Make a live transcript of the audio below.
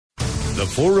The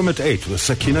Forum at 8 with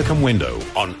Sakina Kamwendo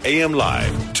on AM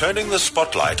Live, turning the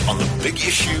spotlight on the big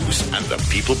issues and the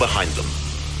people behind them.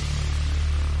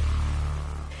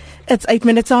 It's 8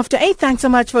 minutes after 8. Thanks so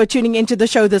much for tuning into the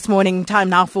show this morning. Time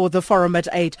now for the Forum at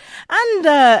 8. And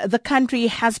the country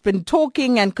has been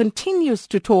talking and continues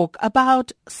to talk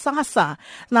about SASSA.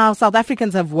 Now, South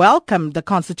Africans have welcomed the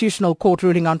Constitutional Court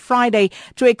ruling on Friday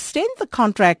to extend the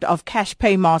contract of Cash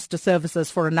Paymaster services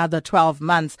for another 12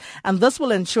 months. And this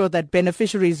will ensure that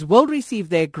beneficiaries will receive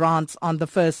their grants on the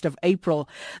 1st of April.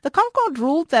 The ConCourt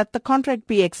ruled that the contract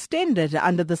be extended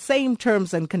under the same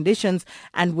terms and conditions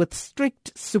and with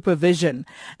strict supervision.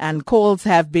 And calls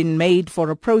have been made for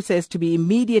a process to be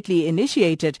immediately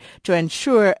initiated to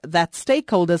ensure that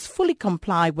stakeholders fully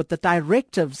comply with the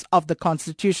directives of the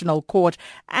Constitutional Court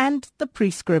and the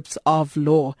prescripts of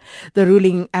law. The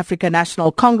ruling African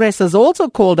National Congress has also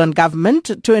called on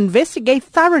government to investigate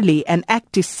thoroughly and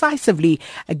act decisively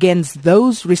against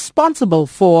those responsible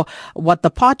for what the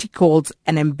party calls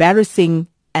an embarrassing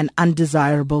an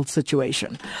undesirable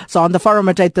situation. So on the Forum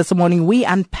at 8 this morning, we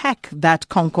unpack that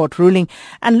ConCourt ruling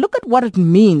and look at what it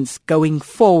means going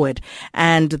forward.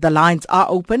 And the lines are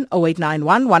open,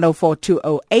 0891 104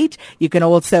 208. You can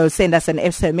also send us an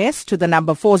SMS to the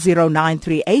number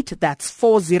 40938. That's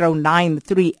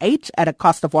 40938 at a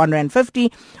cost of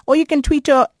R1.50. Or you can tweet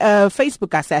or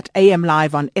Facebook us at AM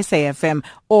Live on SAFM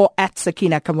or at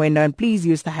Sakina Kamwendo. And please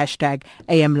use the hashtag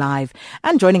AM Live.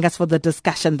 And joining us for the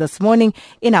discussion this morning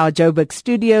in our Joburg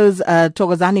studios,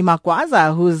 Thokozani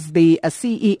Magwaza, who's the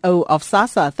CEO of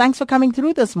SASSA. Thanks for coming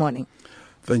through this morning.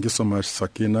 Thank you so much,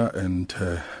 Sakina, and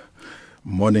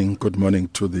good morning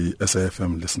to the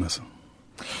SAFM listeners.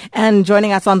 And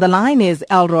joining us on the line is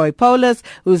Elroy Paulus,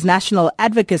 who's National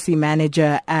Advocacy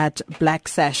Manager at Black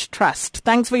Sash Trust.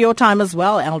 Thanks for your time as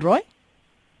well, Elroy.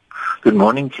 Good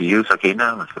morning to you,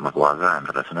 Sakina, Mr. Magwaza, and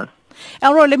the listeners.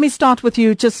 Elroy, let me start with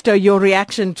you, just your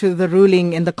reaction to the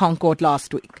ruling in the ConCourt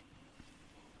last week.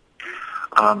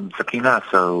 Sakina,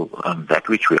 so that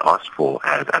which we asked for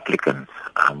as applicants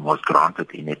was granted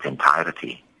in its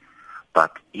entirety,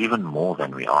 but even more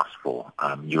than we asked for.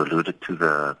 You alluded to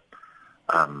the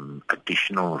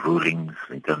additional rulings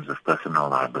in terms of personal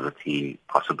liability,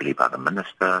 possibly by the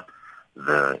Minister,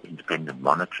 the independent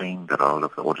monitoring, the role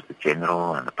of the Auditor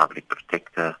General and the Public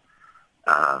Protector,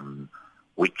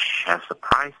 which has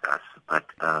surprised us, but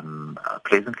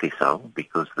pleasantly so,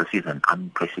 because this is an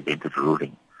unprecedented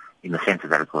ruling in the sense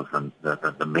that it was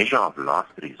the measure of last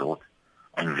resort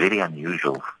and very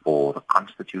unusual for the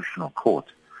Constitutional Court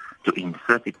to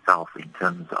insert itself in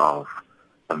terms of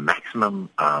the maximum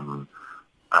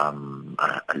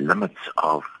limits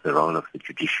of the role of the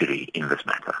judiciary in this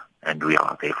matter. And we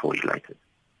are therefore elated.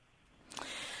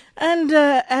 And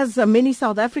as many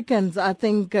South Africans, I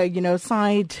think,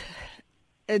 sighed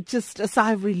just a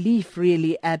sigh of relief,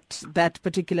 really, at that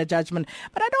particular judgment.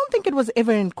 But I don't think it was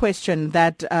ever in question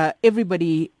that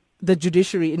everybody, the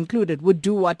judiciary included, would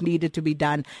do what needed to be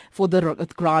done for the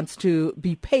grants to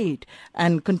be paid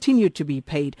and continue to be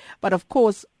paid. But of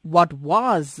course, what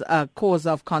was a cause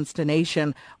of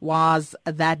consternation was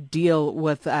that deal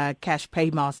with Cash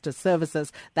Paymaster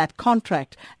Services, that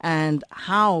contract, and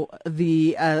how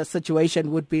the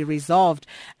situation would be resolved.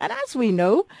 And as we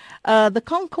know, the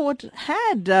ConCourt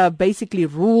had basically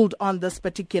ruled on this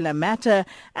particular matter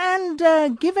and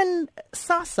given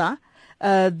SASSA,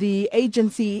 the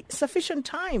agency, sufficient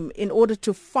time in order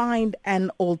to find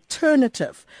an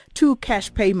alternative to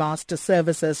Cash Paymaster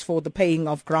Services for the paying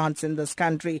of grants in this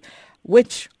country,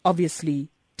 which obviously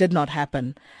did not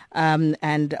happen.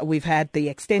 And we've had the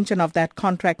extension of that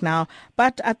contract now.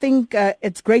 But I think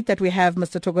it's great that we have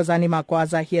Mr. Thokozani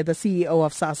Magwaza here, the CEO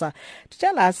of SASSA, to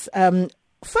tell us,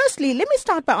 firstly, let me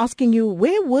start by asking you,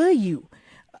 where were you?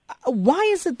 Why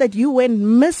is it that you went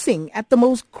missing at the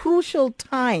most crucial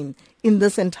time in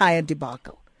this entire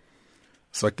debacle?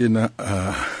 Sakina,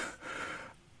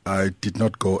 I did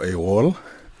not go AWOL.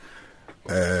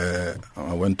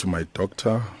 I went to my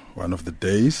doctor one of the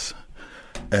days,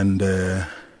 and the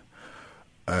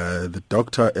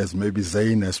doctor, as maybe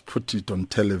Zain has put it on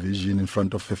television in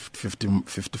front of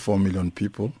 54 million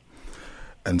people,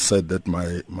 and said that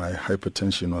my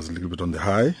hypertension was a little bit on the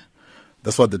high.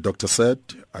 That's what the doctor said.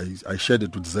 I shared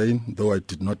it with Zain, though I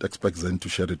did not expect Zain to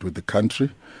share it with the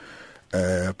country.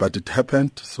 But it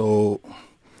happened, so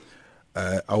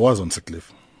I was on sick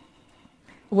leave.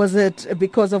 Was it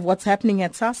because of what's happening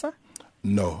at SASSA?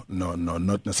 No,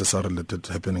 not necessarily that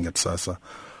happening at SASSA.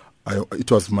 It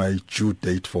was my due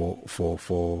date for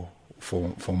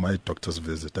my doctor's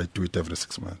visit. I do it every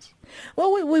 6 months.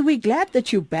 Well, we're glad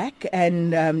that you're back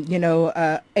and,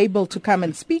 able to come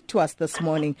and speak to us this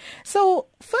morning. So,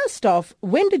 first off,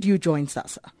 when did you join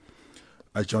SASSA?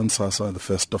 I joined SASSA the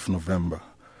 1st of November,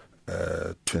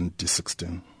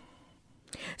 2016.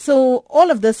 So,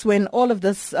 when all of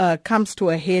this comes to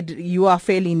a head, you are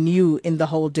fairly new in the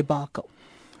whole debacle.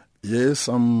 Yes,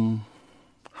 I'm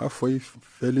halfway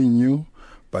fairly new,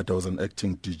 but I was an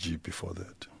acting DG before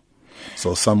that.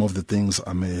 So some of the things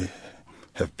I may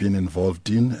have been involved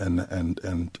in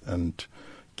and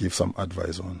give some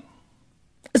advice on.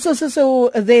 So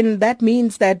then that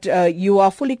means that you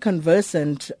are fully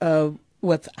conversant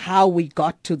with how we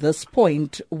got to this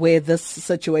point where this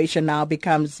situation now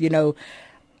becomes,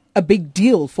 a big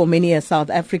deal for many a South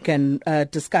African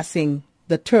discussing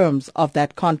the terms of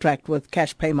that contract with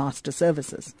Cash Paymaster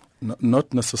Services.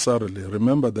 Not necessarily.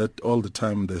 Remember that all the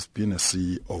time there's been a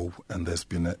CEO and there's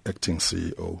been an acting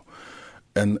CEO.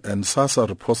 And SASSA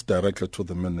reports directly to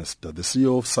the minister. The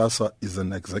CEO of SASSA is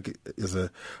an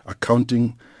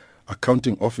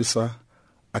accounting officer,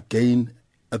 again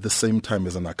at the same time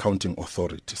as an accounting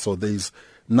authority. So there is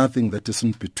nothing that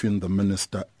isn't between the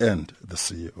minister and the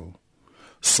CEO.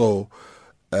 So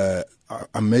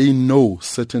I may know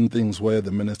certain things where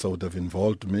the minister would have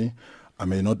involved me. I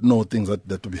may not know things that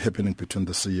will be happening between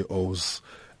the CEOs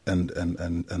and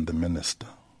the minister.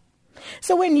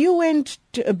 So when you went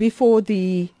before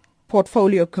the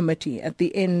portfolio committee at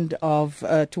the end of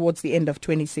towards the end of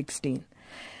 2016,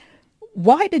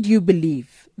 why did you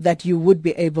believe that you would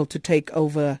be able to take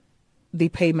over the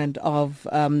payment of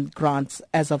grants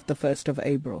as of the 1st of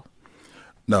April?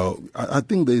 Now, I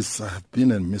think there's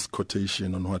been a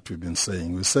misquotation on what we've been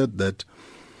saying. We said that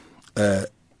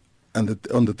on the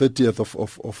 30th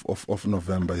of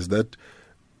November is that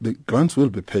the grants will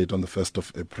be paid on the 1st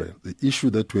of April. The issue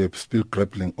that we're still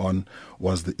grappling on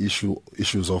was the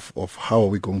issues of how are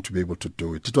we going to be able to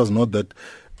do it. It was not that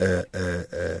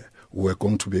we're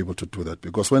going to be able to do that,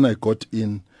 because when I got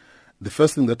in, the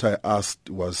first thing that I asked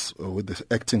was with the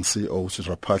acting CEO, which is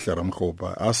Rapahla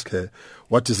Ramkhoba. I asked her,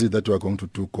 what is it that we are going to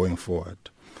do going forward?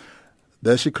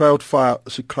 There she cried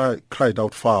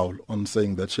out foul on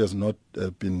saying that she has not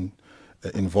been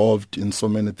involved in so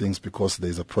many things because there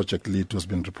is a project lead who's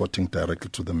been reporting directly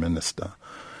to the minister.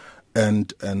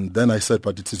 And then I said,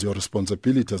 but it is your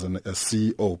responsibility as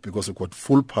CEO, because you've got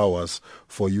full powers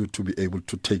for you to be able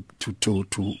to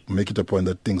to make it a point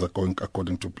that things are going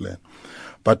according to plan.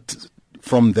 But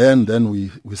from then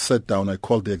we sat down. I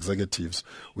called the executives.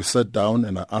 We sat down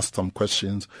and I asked some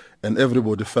questions, and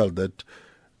everybody felt that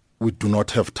we do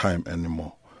not have time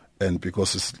anymore. And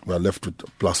because we are left with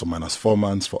plus or minus 4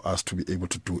 months for us to be able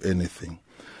to do anything.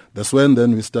 That's when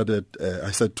then we started,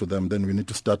 I said to them, then we need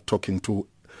to start talking to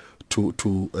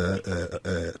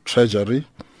Treasury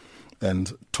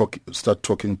and start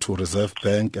talking to Reserve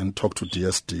Bank and talk to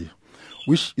DSD,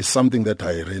 which is something that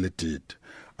I really did.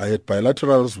 I had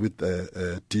bilaterals with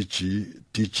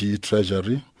DG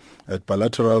Treasury. I had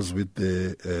bilaterals with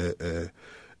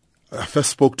I first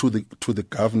spoke to the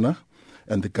governor,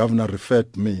 and the governor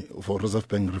Reserve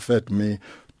Bank referred me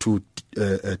to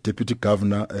Deputy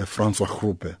Governor Francois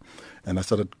Groepe. And I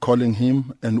started calling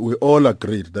him, and we all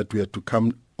agreed that we had to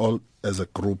come all as a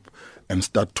group and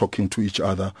start talking to each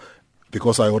other,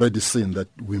 because I already seen that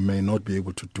we may not be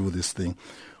able to do this thing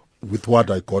with what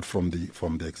I got from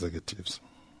the executives.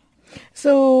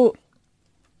 So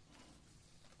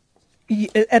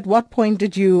at what point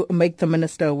did you make the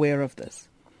minister aware of this?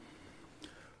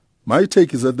 My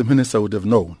take is that the minister would have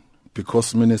known,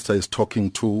 because the minister is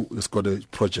has got a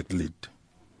project lead.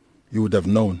 He would have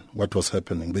known what was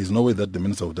happening. There's no way that the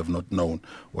minister would have not known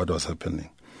what was happening.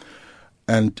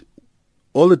 And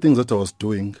all the things that I was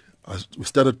doing, we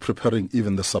started preparing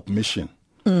even the submission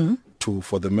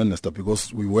for the minister,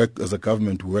 because we work as a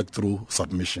government, we work through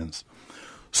submissions.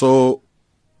 So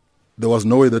there was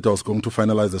no way that I was going to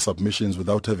finalize the submissions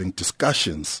without having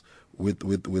discussions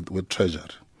with Treasury.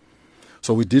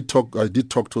 So I did talk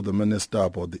to the minister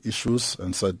about the issues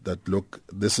and said that, look,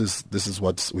 this is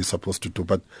what we're supposed to do.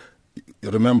 But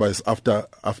remember, it's after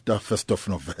 1st of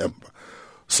November.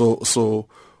 So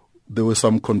there was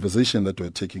some conversation that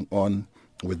we're taking on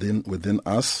within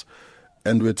us,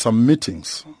 and we had some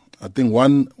meetings. I think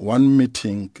one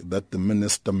meeting that the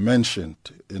minister mentioned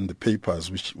in the papers,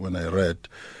 which when I read,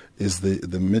 is the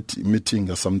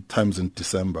meeting sometimes in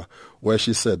December, where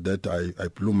she said that I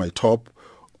blew my top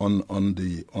on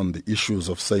the issues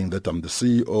of saying that I'm the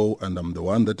CEO and I'm the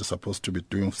one that is supposed to be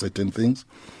doing certain things.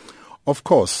 Of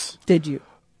course. Did you?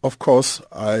 Of course,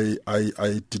 I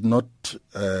did not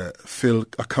feel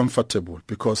comfortable,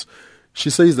 because she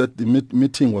says that the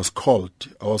meeting was called.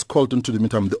 I was called into the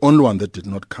meeting. I'm the only one that did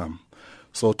not come.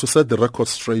 So to set the record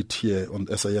straight here on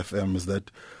SAFM is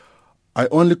that I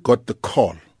only got the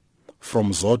call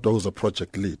from Zoto, who's a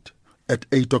project lead, at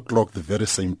 8 o'clock the very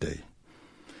same day.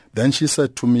 Then she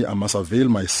said to me, I must avail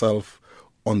myself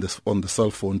on the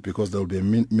cell phone because there will be a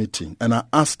meeting. And I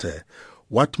asked her,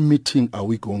 what meeting are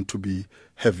we going to be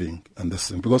having? And this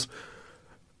thing, because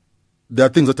there are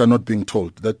things that are not being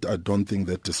told that I don't think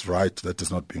that is right, that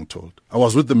is not being told. I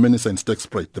was with the minister in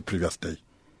Stekspruit the previous day.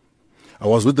 I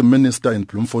was with the minister in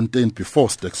Bloemfontein before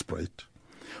Stekspruit.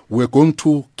 We were going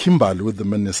to Kimberley with the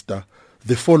minister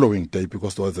the following day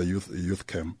because there was a youth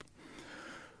camp.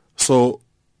 So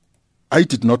I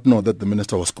did not know that the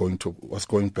minister was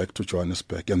going back to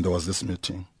Johannesburg, and there was this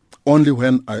meeting. Only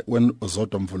when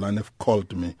Zoto Mvulane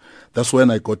called me, that's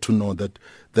when I got to know that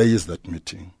there is that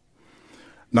meeting.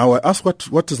 Now I asked,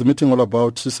 what is the meeting all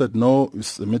about? She said, no,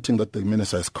 it's a meeting that the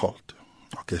minister has called.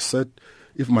 Okay, said,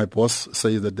 if my boss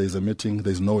says that there's a meeting,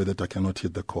 there's no way that I cannot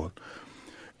hit the call.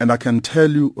 And I can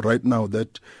tell you right now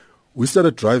that we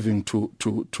started driving to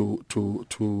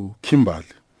Kimberley.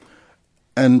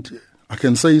 And I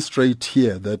can say straight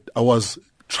here that I was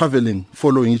traveling,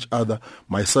 following each other,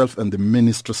 myself and the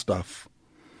ministry staff,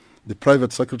 the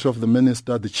private secretary of the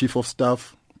minister, the chief of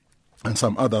staff, and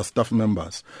some other staff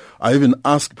members. I even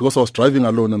asked, because I was driving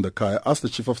alone in the car, I asked the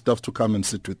chief of staff to come and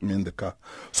sit with me in the car.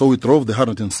 So we drove the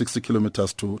 160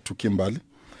 kilometers to Kimberley.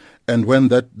 And when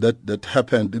that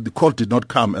happened, the call did not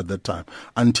come at that time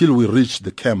until we reached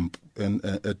the camp in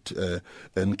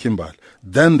Kimberley.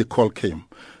 Then the call came.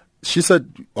 She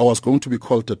said I was going to be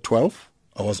called at 12.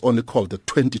 I was only called at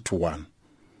 20 to 1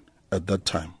 at that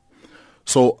time.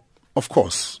 So, of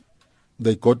course,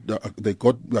 they got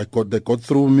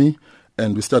through me,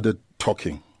 and we started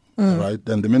talking, right?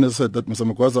 And the minister said that,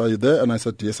 Mr. Mukwaza, are you there? And I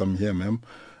said, yes, I'm here, ma'am.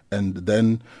 And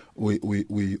then we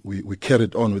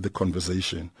carried on with the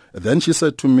conversation. And then she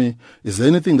said to me, is there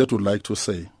anything that you would like to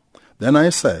say? Then I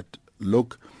said,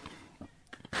 look,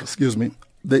 excuse me,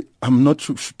 I'm not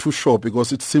too sure,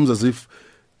 because it seems as if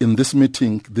in this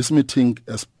meeting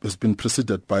has been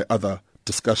preceded by other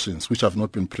discussions which I've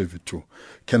not been privy to.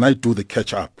 Can I do the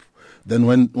catch-up? Then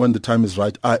when the time is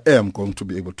right, I am going to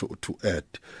be able to add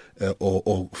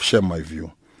or share my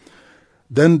view.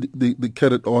 Then the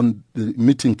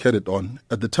meeting carried on.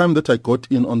 At the time that I got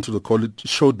in onto the call, it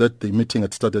showed that the meeting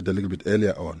had started a little bit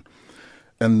earlier on.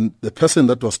 And the person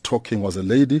that was talking was a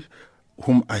lady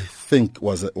whom I think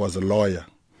was a lawyer.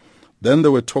 Then they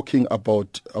were talking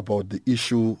about the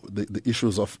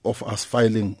issues of us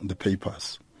filing the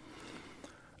papers.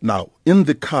 Now, in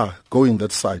the car going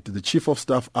that side, the chief of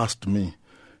staff asked me,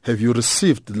 have you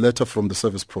received the letter from the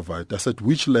service provider? I said,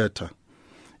 which letter?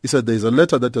 He said, there is a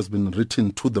letter that has been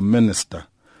written to the minister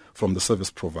from the service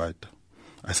provider.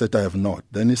 I said, I have not.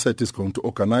 Then he said he's going to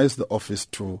organize the office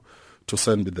to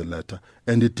send me the letter.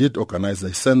 And he did organize.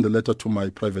 I sent the letter to my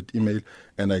private email,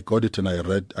 and I got it and I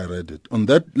read it. On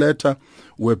that letter,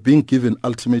 we're being given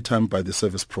ultimatum by the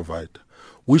service provider,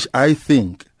 which I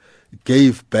think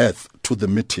gave birth to the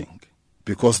meeting,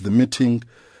 because the meeting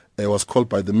was called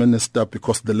by the minister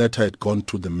because the letter had gone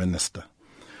to the minister.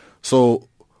 So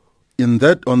on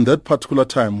that particular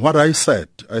time, what I said,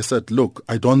 look,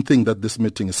 I don't think that this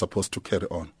meeting is supposed to carry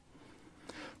on,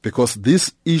 because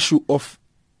this issue of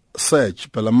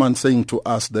Serge Belaman saying to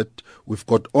us that we've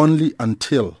got only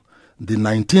until the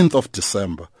 19th of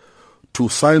December to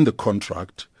sign the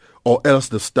contract, or else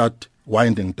they start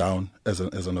winding down as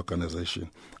an organization.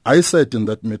 I said in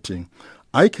that meeting,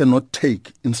 I cannot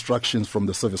take instructions from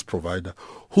the service provider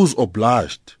who's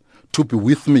obliged to be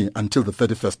with me until the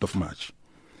 31st of March.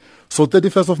 So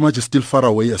 31st of March is still far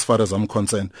away as far as I'm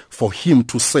concerned for him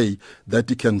to say that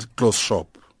he can close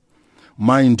shop.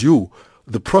 Mind you,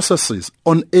 the processes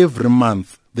on every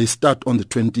month, they start on the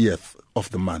 20th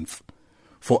of the month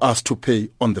for us to pay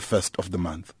on the 1st of the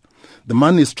month. The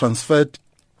money is transferred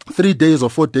 3 days or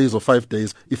 4 days or 5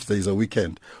 days if there is a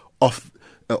weekend of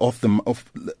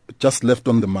just left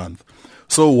on the month.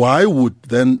 So why would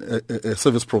then a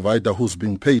service provider who's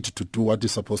being paid to do what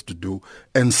he's supposed to do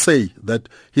and say that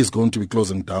he's going to be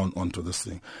closing down onto this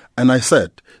thing? And I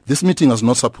said, this meeting was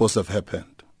not supposed to have happened.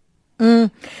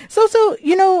 So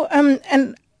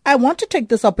and I want to take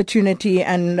this opportunity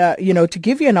and, to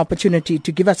give you an opportunity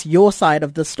to give us your side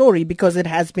of the story, because it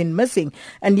has been missing.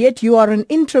 And yet you are an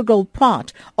integral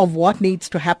part of what needs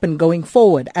to happen going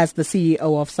forward as the CEO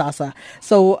of SASSA.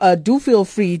 So do feel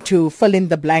free to fill in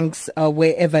the blanks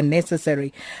wherever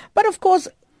necessary. But of course,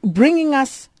 bringing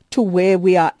us to where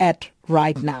we are at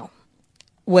right now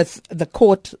with the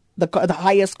court, the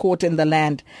highest court in the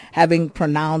land having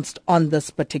pronounced on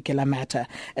this particular matter.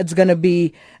 It's going to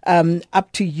be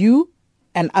up to you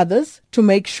and others to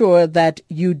make sure that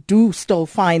you do still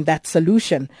find that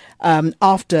solution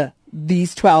after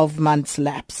these 12 months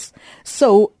lapse.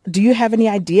 So do you have any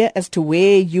idea as to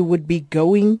where you would be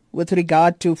going with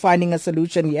regard to finding a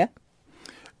solution here?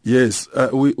 Yes,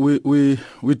 we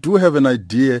do have an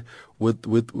idea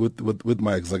with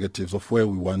my executives of where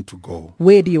we want to go.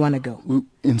 Where do you want to go?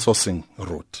 Insourcing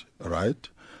route, right?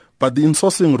 But the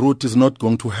insourcing route is not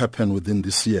going to happen within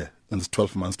this year, in this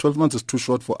 12 months. 12 months is too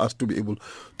short for us to be able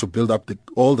to build up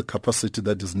all the capacity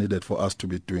that is needed for us to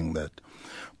be doing that.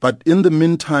 But in the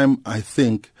meantime, I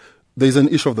think there's an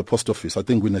issue of the post office. I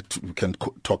think we can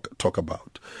talk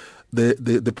about.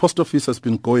 The post office has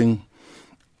been going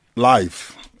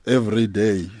live every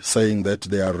day, saying that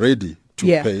they are ready to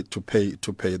pay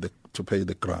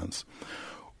the grants.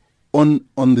 On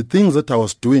the things that I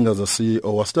was doing as a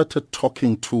CEO, I started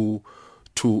talking to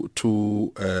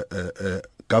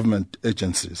government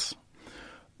agencies.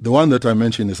 The one that I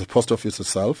mentioned is the post office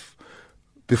itself.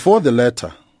 Before the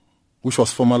letter, which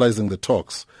was formalizing the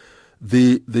talks,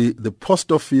 the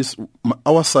post office,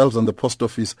 ourselves and the post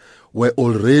office were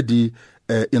already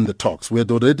in the talks. We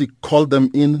had already called them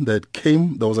in. They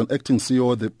came. There was an acting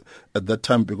CEO at that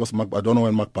time, because I don't know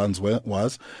when Mark Barnes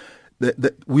was.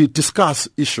 We discussed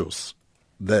issues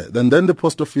there. And then the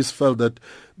post office felt that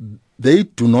they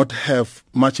do not have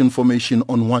much information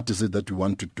on what is it that we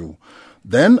want to do.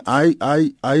 Then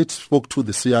I spoke to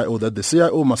the CIO that the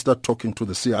CIO must start talking to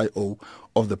the CIO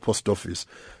of the post office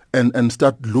and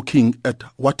start looking at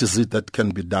what is it that can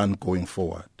be done going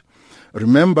forward.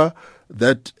 Remember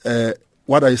that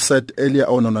what I said earlier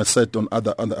on, and I said on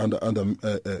other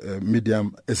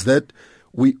medium, is that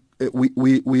we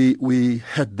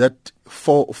had that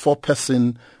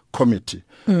four-person committee.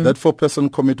 That four-person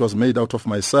committee was made out of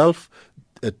myself,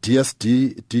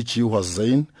 DSD, DG was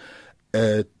Zain,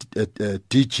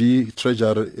 DG,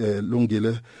 Treasurer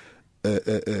Lungile,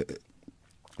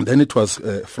 then it was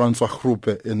Francois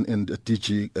Groepe in the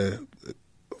DG,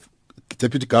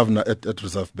 Deputy Governor at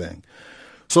Reserve Bank.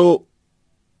 So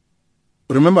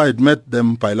remember, I had met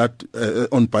them on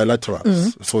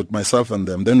bilaterals, so myself and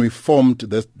them. Then we formed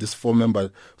this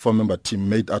four-member team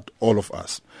made out all of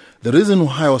us. The reason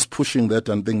why I was pushing that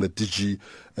and think the DG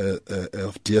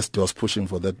of DSD was pushing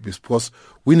for that is because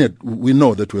we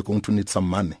know that we're going to need some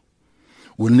money.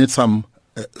 We'll need some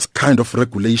kind of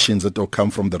regulations that will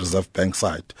come from the Reserve Bank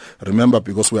side. Remember,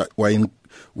 because we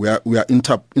are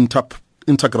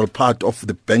integral part of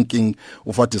the banking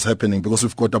of what is happening, because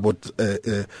we've got about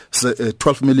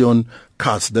 12 million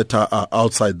cards that are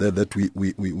outside there that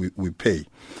we pay.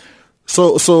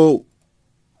 So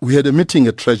we had a meeting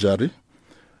at Treasury,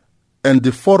 and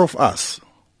the four of us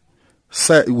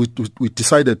said we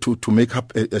decided to make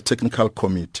up a technical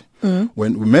committee.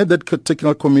 When we made that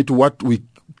technical committee, what we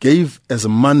gave as a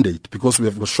mandate, because we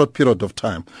have a short period of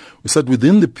time, we said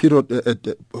within the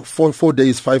period, 4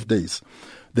 days, 5 days,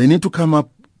 they need to come up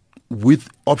with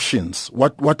options.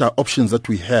 What are options that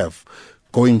we have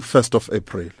going 1st of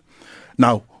April?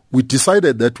 Now, we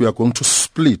decided that we are going to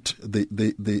split the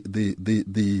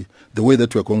way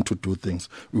that we are going to do things.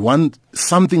 We want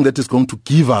something that is going to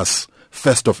give us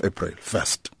 1st of April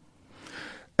first.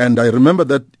 And I remember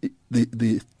that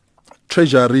the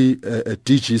Treasury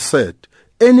DG said,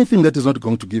 anything that is not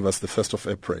going to give us the 1st of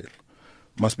April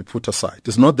must be put aside.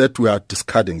 It's not that we are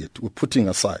discarding it. We're putting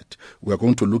aside. We are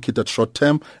going to look at it short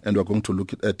term, and we're going to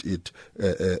look at it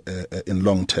in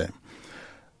long term.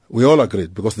 We all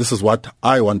agreed, because this is what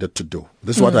I wanted to do.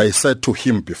 This is what I said to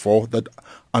him before, that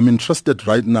I'm interested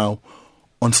right now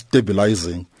on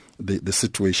stabilizing the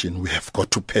situation. We have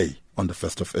got to pay on the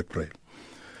 1st of April.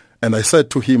 And I said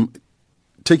to him,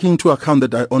 taking into account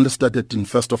that I only started in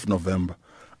 1st of November,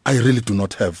 I really do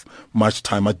not have much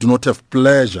time. I do not have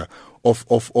pleasure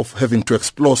of having to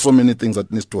explore so many things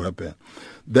that needs to happen.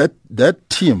 That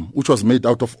team, which was made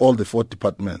out of all the 4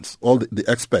 departments, all the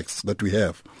experts that we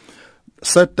have,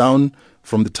 sat down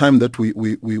from the time that we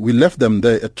left them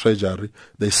there at Treasury.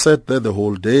 They sat there the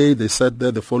whole day. They sat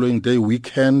there the following day,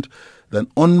 weekend. Then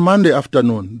on Monday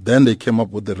afternoon, then they came up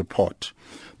with the report.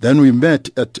 Then we met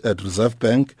at Reserve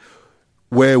Bank,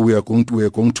 where we are going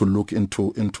to look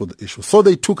into the issue. So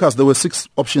they took us. There were 6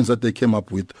 options that they came up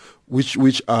with,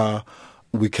 which are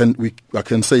I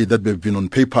can say that they've been on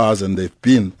papers, and they've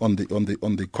been on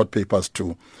the court papers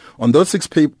too. On those 6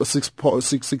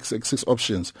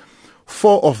 options,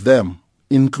 4 of them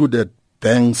included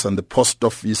banks and the post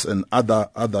office and other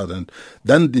and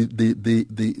then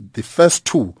the first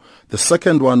 2. The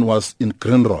second one was in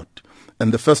Grindrod,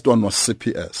 and the first one was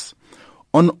CPS.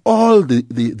 On all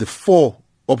the 4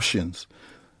 options,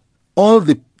 all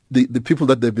the the people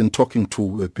that they've been talking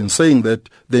to have been saying that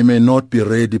they may not be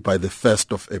ready by the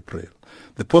 1st of April.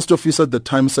 The post office at the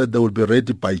time said they will be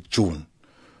ready by June.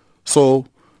 So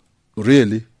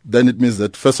really, then it means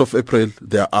that 1st of April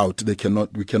they are out. We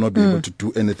cannot be able to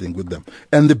do anything with them,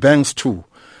 and the banks too,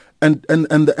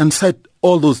 and said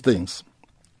all those things.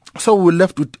 So we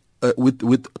left with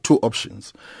two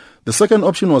options. The second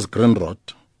option was Grindrod,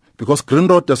 because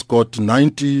Grindrod has got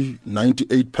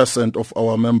 98% of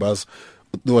our members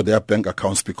through their bank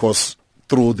accounts, because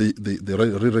through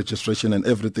the re-registration and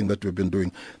everything that we've been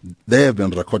doing, they have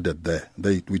been recorded there.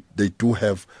 They do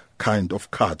have kind of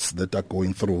cards that are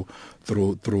going through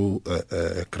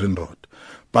Grindrod.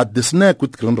 But the snag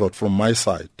with Grindrod from my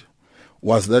side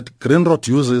was that Grindrod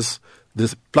uses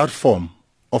this platform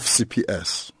of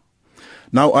CPS.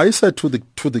 Now I said to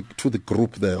the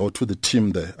group there, or to the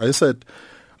team there, I said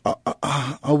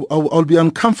I'll be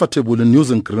uncomfortable in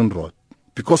using Grindrod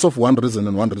because of one reason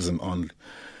and one reason only.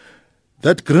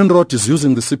 That Grindrod is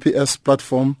using the CPS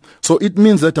platform, so it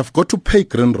means that I've got to pay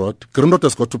Grindrod. Grindrod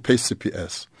has got to pay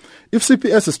CPS. If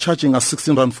CPS is charging us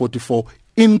 16.44,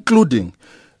 including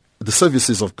the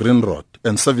services of Grindrod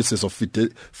and services of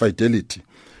Fidelity,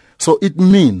 so it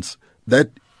means that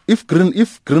if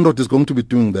Grindrod is going to be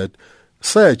doing that,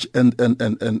 Surge and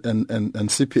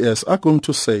CPS are going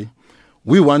to say,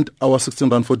 we want our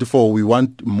 16.44, we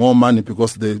want more money,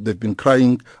 because they've been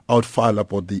crying out foul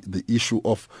about the issue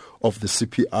of the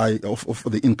CPI,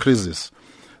 of the increases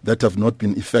that have not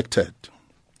been effected.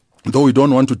 Though we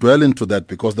don't want to dwell into that,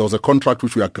 because there was a contract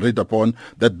which we agreed upon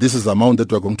that this is the amount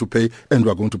that we're going to pay, and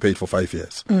we're going to pay it for 5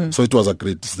 years. So it was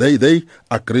agreed. They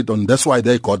agreed on, that's why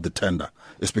they got the tender.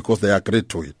 It's because they agreed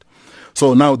to it.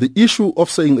 So now the issue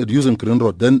of saying that using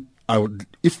Grindrod, then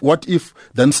what if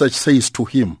then Surge says to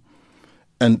him,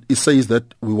 and it says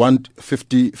that we want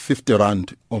 50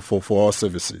 rand for our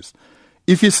services.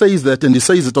 If he says that, and he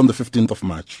says it on the 15th of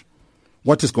March,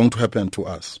 what is going to happen to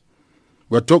us?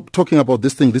 We're talking about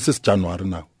this thing, this is January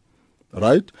now,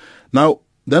 right? Now,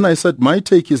 then I said, my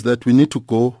take is that we need to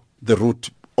go the route,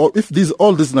 or if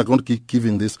all this is not going to keep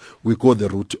giving this, we go the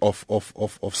route of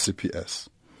CPS.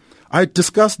 I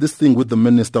discussed this thing with the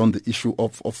minister on the issue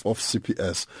of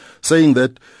CPS, saying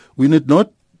that we need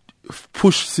not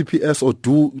push CPS or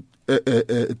do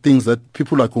things that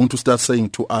people are going to start saying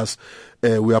to us,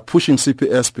 we are pushing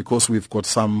CPS because we've got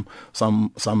some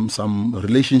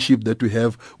relationship that we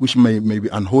have which may be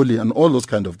unholy and all those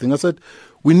kind of things. I said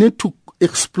we need to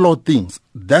explore things.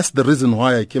 That's the reason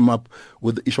why I came up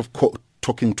with the issue of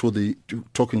talking to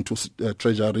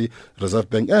Treasury, Reserve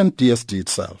Bank, and DSD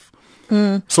itself.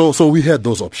 So we had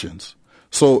those options.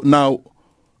 So now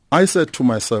I said to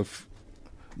myself,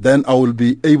 then I will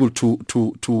be able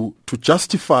to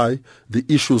justify the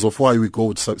issues of why we go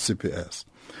with CPS.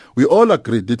 We all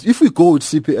agreed that if we go with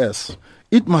CPS,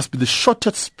 it must be the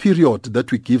shortest period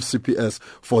that we give CPS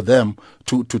for them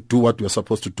to do what we're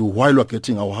supposed to do while we're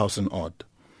getting our house in order.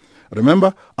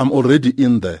 Remember, I'm already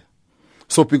in there.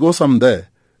 So because I'm there,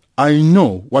 I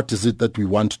know what is it that we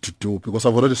want to do, because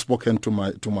I've already spoken to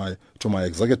my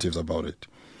executives about it.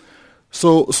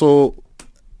 So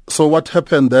what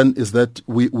happened then is that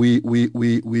we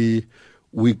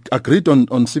agreed on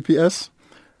CPS.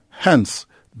 Hence,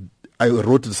 I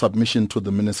wrote the submission to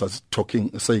the ministers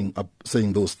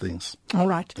saying those things. All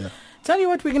right. Yeah. Tell you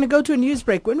what, we're going to go to a news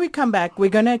break. When we come back,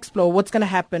 we're going to explore what's going to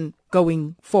happen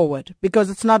going forward, because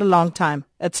it's not a long time.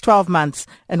 It's 12 months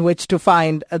in which to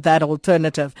find that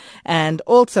alternative. And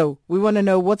also, we want to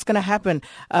know what's going to happen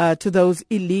to those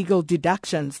illegal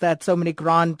deductions that so many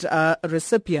grant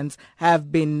recipients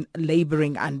have been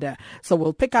laboring under. So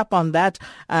we'll pick up on that.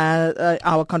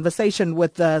 Our conversation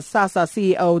with SASSA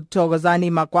CEO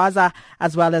Thokozani Magwaza,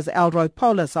 as well as Elroy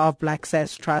Paulus of Black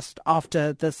Sash Trust,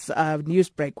 after this news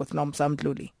break with Nomsa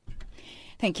Mdluli.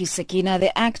 Thank you, Sakina.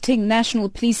 The acting National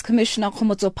Police Commissioner,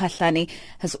 Khomotso Phahlane,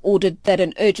 has ordered that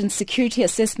an urgent security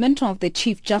assessment of the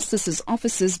Chief Justice's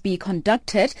offices be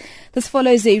conducted. This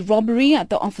follows a robbery at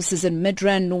the offices in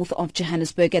Midrand, north of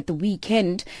Johannesburg, at the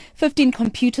weekend. 15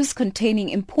 computers containing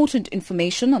important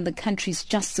information on the country's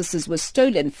justices were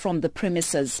stolen from the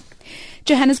premises.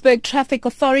 Johannesburg traffic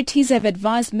authorities have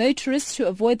advised motorists to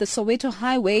avoid the Soweto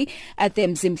Highway at the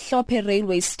Mzimhlophe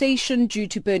railway station due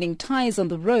to burning tyres on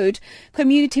the road.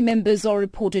 Community members are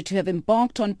reported to have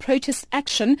embarked on protest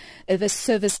action over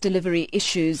service delivery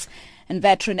issues. And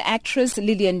veteran actress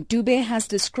Lillian Dube has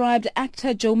described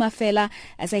actor Joe Mafela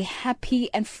as a happy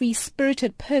and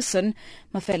free-spirited person.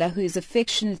 Mafela, who is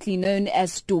affectionately known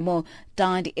as Dumo,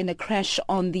 died in a crash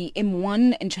on the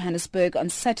M1 in Johannesburg on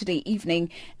Saturday evening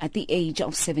at the age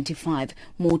of 75.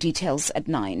 More details at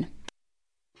 9.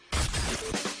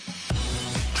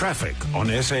 Traffic on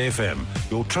SAFM,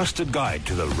 your trusted guide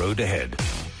to the road ahead.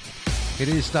 It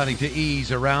is starting to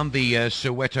ease around the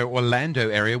Soweto-Orlando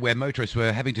area where motorists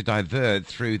were having to divert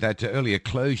through that earlier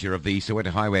closure of the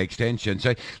Soweto Highway extension.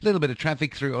 So a little bit of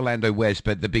traffic through Orlando West,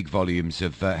 but the big volumes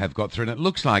have got through. And it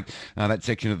looks like that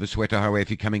section of the Soweto Highway, if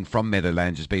you're coming from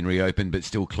Meadowlands, has been reopened, but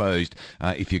still closed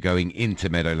if you're going into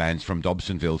Meadowlands from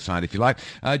Dobsonville side, if you like.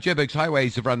 Joburg's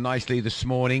highways have run nicely this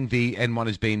morning. The N1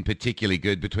 has been particularly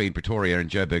good between Pretoria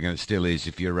and Joburg, and it still is.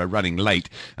 If you're running late,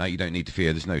 you don't need to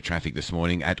fear. There's no traffic this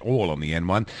morning at all on the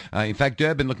N1. In fact,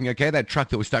 Durban looking okay. That truck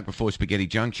that was stuck before Spaghetti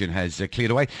Junction has cleared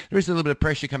away. There is a little bit of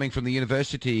pressure coming from the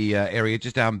university area,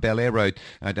 just down Bel Air Road,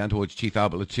 down towards Chief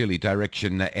Albert Luthuli,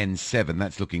 direction N7.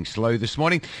 That's looking slow this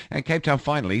morning. And Cape Town,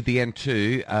 finally, the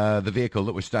N2, the vehicle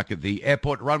that was stuck at the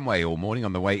airport runway all morning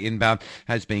on the way inbound,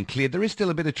 has been cleared. There is still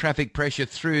a bit of traffic pressure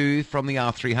through from the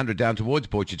R300 down towards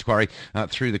Port Quarry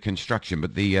through the construction,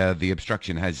 but the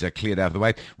obstruction has cleared out of the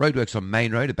way. Roadworks on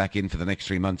Main Road are back in for the next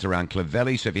 3 months around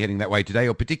Clovelly, so if you're heading that way today,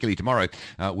 or particularly tomorrow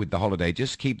with the holiday,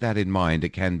 just keep that in mind.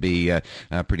 It can be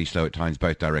pretty slow at times,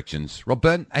 both directions. Rob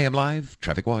Byrne, AM Live,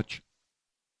 Traffic Watch.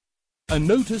 A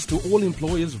notice to all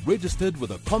employers registered with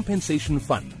a compensation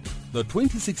fund. The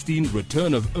 2016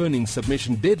 Return of Earnings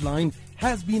submission deadline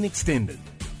has been extended.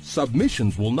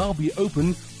 Submissions will now be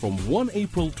open from 1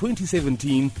 April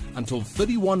 2017 until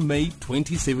 31 May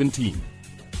 2017.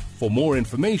 For more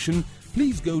information,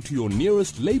 please go to your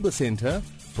nearest Labour Centre,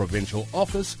 Provincial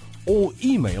Office, or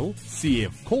email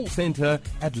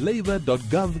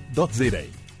cfcallcentre@labour.gov.za.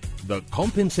 The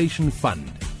Compensation Fund,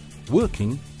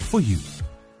 working for you.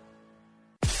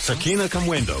 Sakina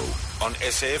Kamwendo on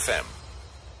SAFM.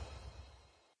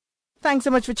 Thanks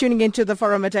so much for tuning into the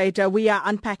Forum at 8. We are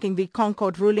unpacking the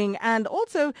Concord ruling, and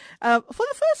also for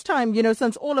the first time,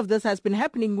 since all of this has been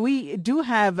happening, we do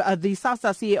have the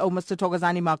SASSA CEO, Mr.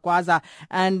 Thokozani Magwaza,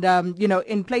 and,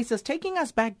 in places taking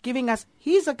us back, giving us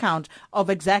his account of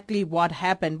exactly what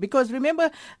happened. Because remember,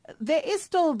 there is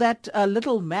still that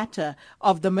little matter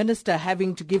of the minister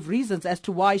having to give reasons as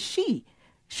to why she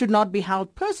should not be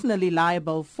held personally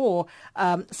liable for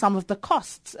some of the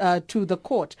costs to the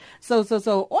court. So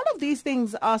all of these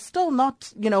things are still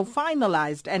not,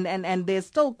 finalized, and there's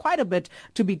still quite a bit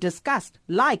to be discussed,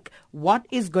 like what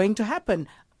is going to happen.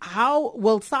 How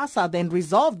will SASSA then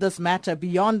resolve this matter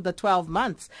beyond the 12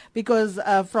 months? Because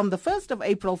from the 1st of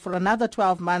April for another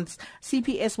 12 months,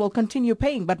 CPS will continue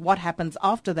paying. But what happens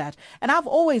after that? And I've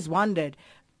always wondered,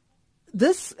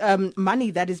 this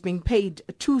money that is being paid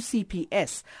to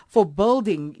CPS for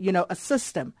building, a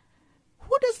system,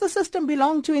 who does the system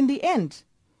belong to in the end?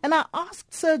 And I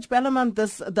asked Serge Bellarmine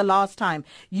this the last time.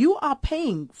 You are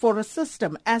paying for a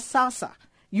system as SASSA.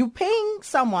 You're paying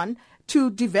someone to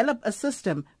develop a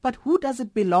system, but who does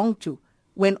it belong to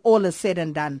when all is said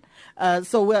and done?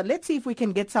 So let's see if we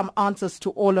can get some answers to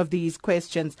all of these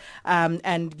questions.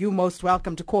 And you're most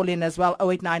welcome to call in as well,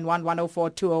 0891 104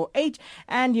 208.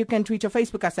 And you can tweet or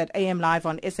Facebook us at AM Live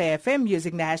on SAFM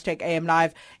using the hashtag AM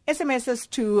Live. SMSs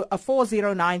to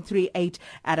 40938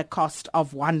 at a cost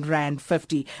of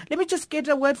R1.50. Let me just get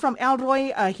a word from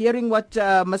Elroy, hearing what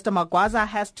Mr. Magwaza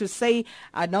has to say.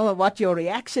 I know what your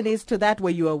reaction is to that. Were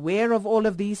you aware of all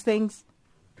of these things?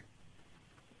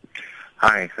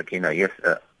 Hi, Sakina. Yes,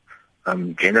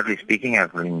 generally speaking,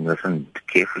 I've listened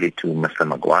carefully to Mr.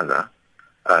 Magwaza.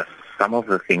 Some of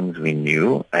the things we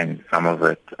knew and some of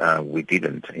it we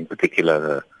didn't, in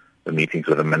particular the meetings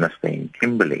with the minister in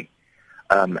Kimberley.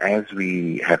 As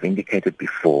we have indicated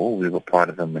before, we were part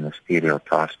of the ministerial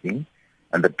task team,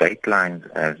 and the datelines,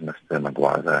 as Mr.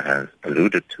 Magwaza has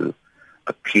alluded to,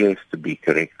 appears to be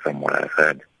correct from what I've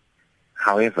heard.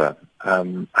 However,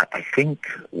 I think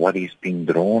what is being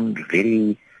drawn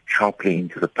very sharply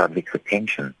into the public's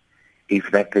attention is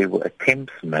that there were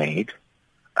attempts made,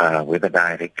 whether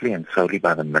directly and solely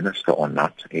by the minister or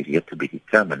not, is yet to be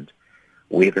determined,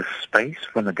 where the space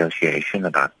for negotiation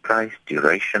about price,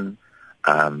 duration,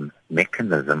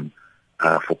 mechanism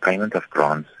for payment of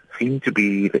grants seemed to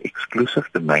be the exclusive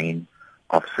domain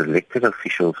of selected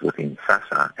officials within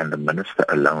SASSA and the minister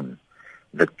alone.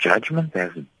 The judgment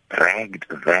has dragged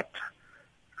that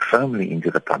firmly into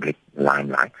the public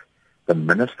limelight. The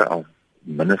Minister of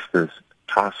Ministers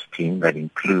task team that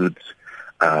includes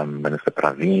Minister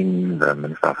Praveen, the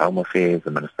Minister of Home Affairs,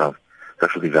 the Minister of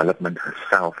Social Development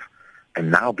herself,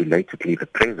 and now belatedly the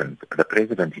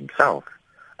President himself,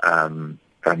 from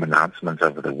announcements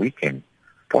over the weekend,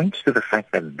 points to the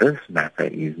fact that this matter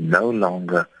is no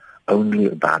longer only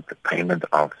about the payment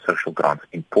of social grants,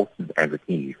 important as it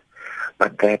is,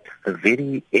 but that the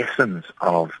very essence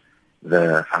of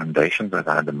the foundations of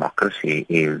our democracy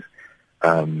is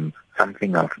some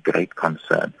something of great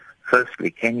concern.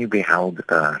 Firstly, can you be held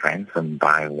ransom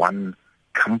by one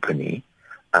company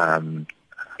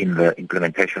in the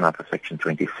implementation of the Section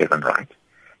 27 right?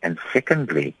 And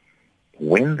secondly,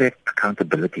 when that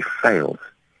accountability fails,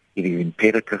 it is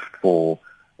imperative for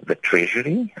the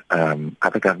Treasury,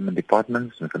 other government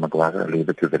departments, Mr. Magwaza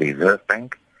alluded to the Reserve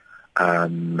Bank,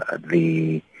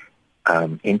 the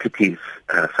entities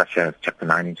such as Chapter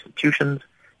 9 institutions,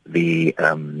 the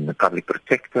Public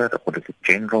Protector, the Auditor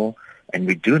General, and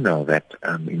we do know that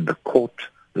in the court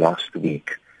last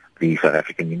week, the South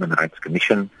African Human Rights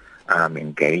Commission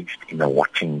engaged in a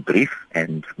watching brief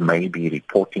and may be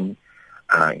reporting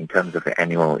in terms of the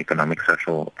annual economic,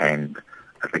 social, and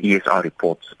the ESR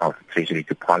reports of the Treasury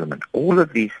to Parliament. All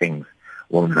of these things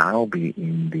will now be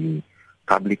in the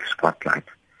public spotlight.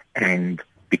 And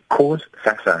because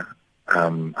SASSA,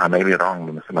 I may be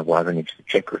wrong, Mr. Magwaza needs to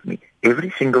check with me, every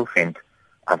single cent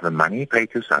of the money paid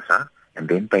to SASSA and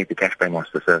then paid to Cash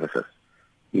Paymaster Services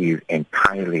is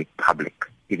entirely public.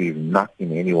 It is not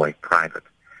in any way private,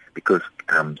 because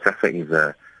SASSA is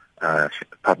a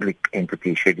public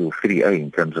entity, Schedule 3A in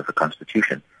terms of the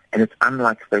Constitution. And it's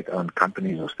unlike state-owned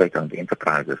companies or state-owned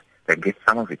enterprises that get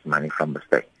some of its money from the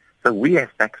state. So we as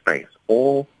taxpayers,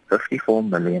 all 54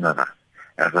 million of us,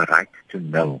 have a right to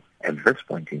know at this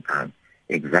point in time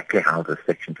exactly how the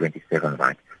Section 27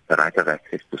 right, the right of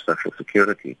access to Social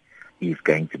Security, is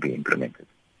going to be implemented.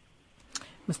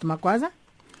 Mr. Magwaza?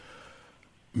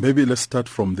 Maybe let's start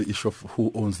from the issue of who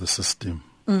owns the system.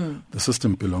 The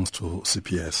system belongs to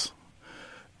CPS.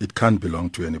 It can't belong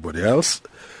to anybody else.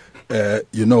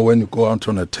 When you go out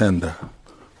on a tender,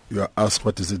 you are asked,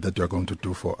 what is it that you are going to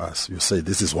do for us? You say,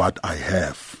 this is what I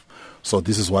have. So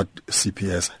this is what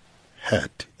CPS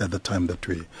had at the time that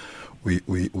we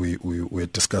were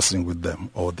discussing with them,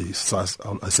 or the SAS.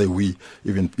 I say we,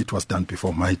 even it was done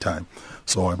before my time.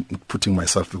 So I'm putting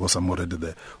myself, because I'm already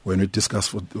there. When we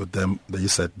discussed with them, they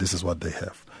said, this is what they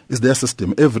have. It's their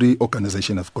system. Every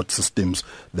organization has got systems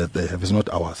that they have. It's not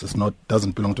ours.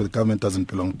 Doesn't belong to the government, doesn't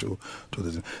belong to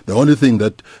the... The only thing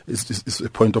that is a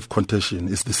point of contention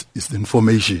is the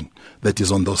information that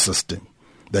is on those systems.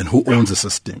 Then who owns the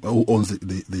system? Who owns that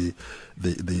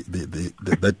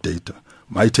data?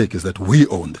 My take is that we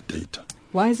own the data.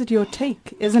 Why is it your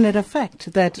take? Isn't it a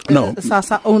fact that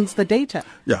SASSA owns the data?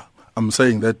 Yeah. I'm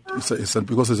saying that it's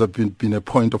because there's been a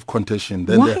point of contention.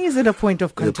 Why is it a point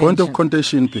of contention? A point of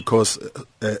contention because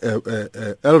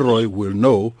Elroy will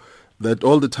know that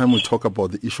all the time we talk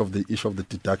about the issue of the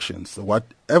deductions.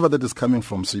 Whatever that is coming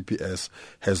from CPS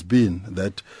has been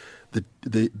that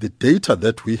the data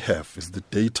that we have is the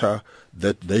data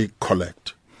that they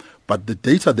collect, but the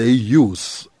data they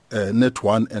use.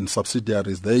 Net1 and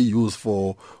subsidiaries, they use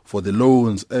for the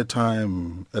loans,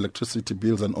 airtime, electricity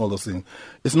bills and all those things.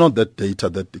 It's not that data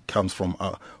that comes from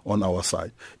on our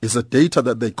side. It's the data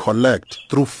that they collect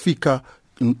through FICA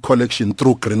collection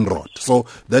through Greenrod. So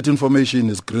that information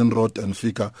is Greenrod and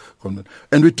FICA.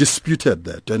 And we disputed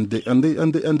that. And the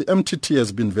MTT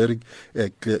has been very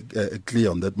clear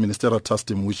on that ministerial task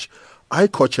team, which I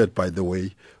co-chaired, by the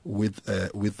way, with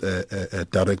a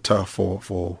director for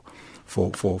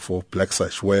Black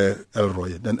Sash, where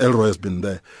Elroy has been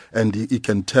there, and he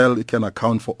can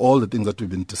account for all the things that we've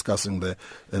been discussing there,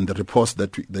 and the reports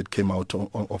that came out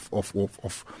of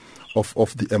the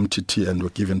MTT and were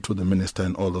given to the minister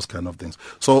and all those kind of things.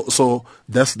 So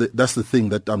that's the thing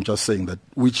that I'm just saying, that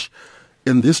which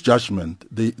in this judgment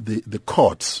the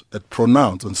courts had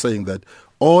pronounced on saying that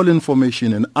all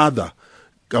information and other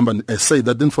say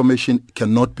that information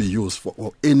cannot be used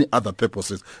for any other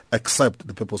purposes except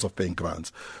the purpose of paying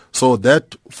grants. So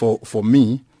that for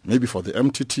me, maybe for the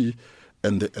MTT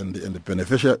and the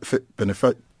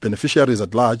beneficiaries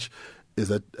at large, is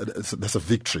that that's a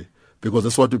victory, because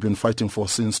that's what we've been fighting for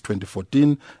since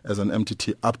 2014 as an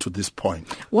MTT up to this point.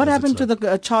 What happened to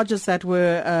the charges that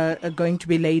were going to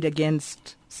be laid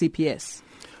against CPS?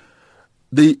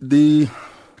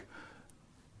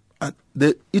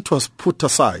 It was put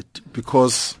aside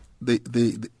because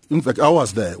in fact I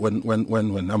was there when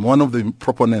I'm one of the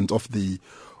proponents of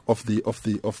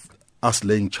us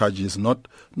laying charges not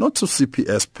to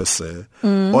CPS per se,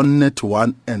 on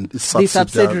Net1 and its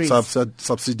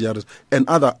subsidiaries and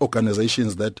other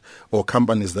organizations or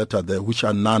companies that are there, which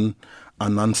are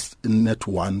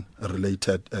Net1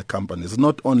 related companies.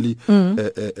 Not only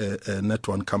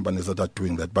Net1 companies that are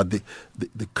doing that, but the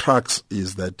crux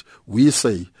is that we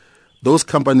say those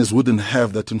companies wouldn't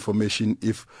have that information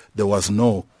if there was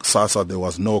no SASSA, there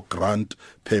was no grant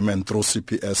payment through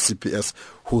CPS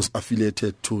who's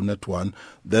affiliated to Net1.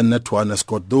 Then Net1 has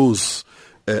got those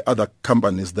other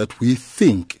companies that we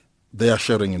think they are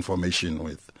sharing information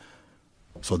with.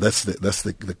 So that's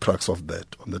the crux of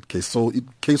that on that case. So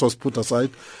case was put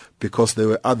aside because there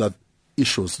were other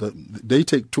issues. They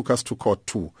took us to court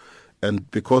too, and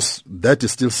because that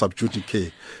is still sub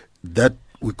judice, that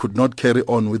we could not carry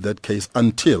on with that case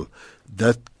until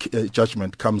that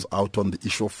judgment comes out on the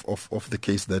issue of the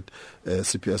case that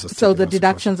CPS has. So the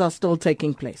deductions are still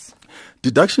taking place?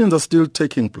 Deductions are still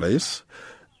taking place.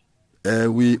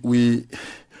 We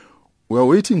are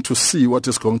waiting to see what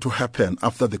is going to happen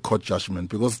after the court judgment,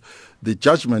 because the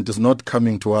judgment is not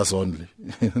coming to us only.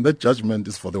 That judgment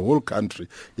is for the whole country.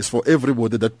 It's for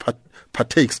everybody that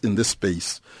partakes in this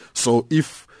space. So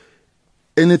if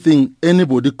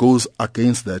anybody goes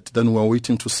against that, then we're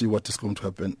waiting to see what is going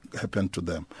to happen to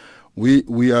them.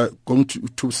 We are going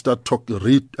to start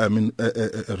reviving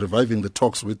the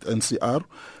talks with NCR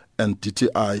and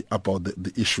DTI about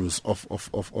the issues of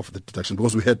the deduction,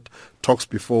 because we had talks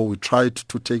before. We tried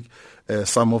to take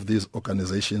some of these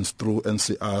organizations through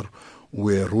NCR.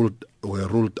 We're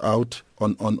ruled out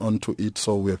onto it,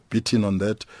 so we're beaten on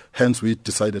that. Hence, we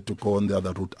decided to go on the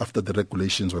other route after the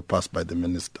regulations were passed by the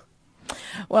minister.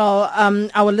 Well,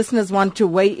 our listeners want to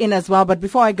weigh in as well, but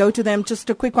before I go to them, just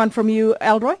a quick one from you,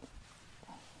 Elroy.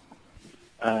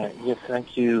 Yes,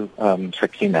 thank you,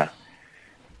 Sakina.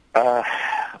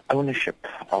 Ownership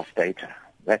of data,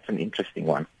 that's an interesting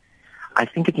one. I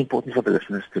think it's important for the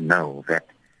listeners to know that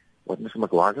what Mr.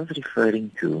 Magwaza is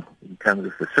referring to in terms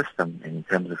of the system and in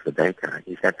terms of the data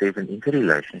is that there's an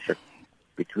interrelationship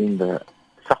between the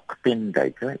SOCPEN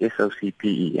data,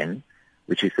 SOCPEN,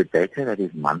 which is the data that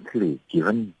is monthly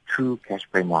given to Cash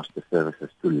Paymaster Services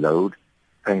to load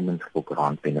payments for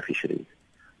grant beneficiaries.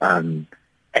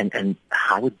 And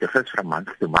how it differs from month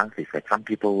to month is that some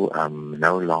people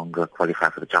no longer qualify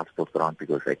for the child support grant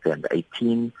because they turned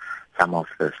 18. Some of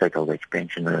the state old age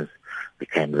pensioners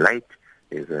became late.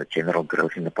 There's a general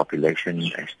growth in the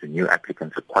population as to new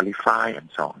applicants who qualify and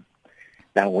so on.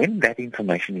 Now, when that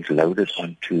information is loaded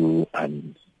onto,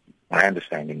 my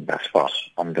understanding thus far,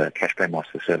 on the Cash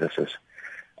Paymaster Services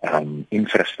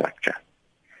infrastructure,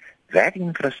 that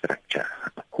infrastructure,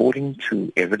 according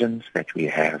to evidence that we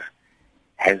have,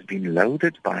 has been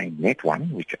loaded by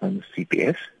Net1, which owns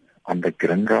CPS, on the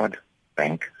Grindrod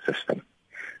Bank system.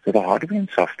 So the hardware and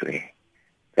software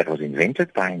that was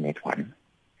invented by Net1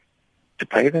 to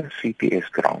pay the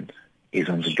CPS grants is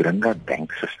on the Grindrod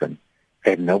Bank system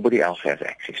that nobody else has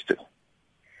access to.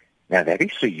 Now that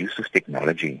is the use of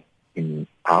technology in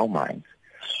our minds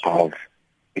of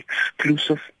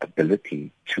exclusive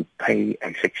ability to pay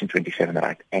a Section 27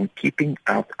 right and keeping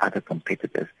out other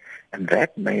competitors. And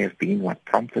that may have been what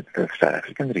prompted the South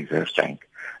African Reserve Bank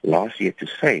last year to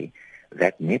say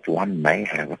that Net1 may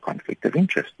have a conflict of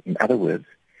interest. In other words,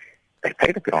 they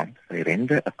pay the grant, they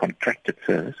render a contracted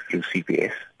service through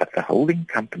CPS, but the holding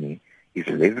company is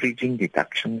leveraging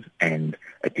deductions and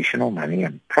additional money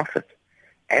and profit,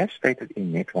 as stated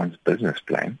in Net1's business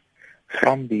plan,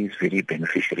 from these very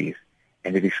beneficiaries.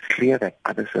 And it is clear that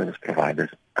other service providers,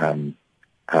 in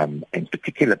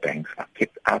particular banks, are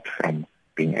kept out from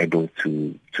being able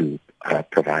to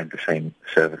provide the same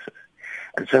services.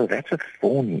 And so that's a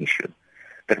thorny issue.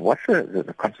 But what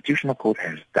the Constitutional Court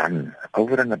has done,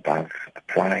 over and above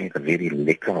apply the very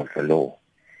letter of the law,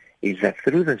 is that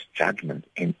through this judgment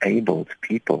enabled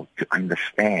people to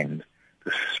understand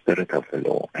the spirit of the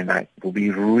law. And it will be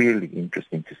really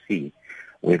interesting to see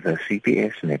whether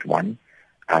CPS, Net1,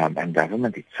 and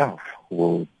government itself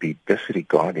will be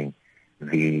disregarding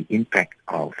the impact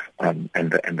of and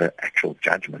the actual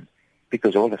judgment,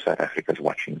 because all of South Africa is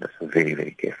watching this very,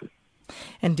 very carefully.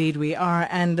 Indeed we are,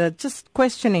 and just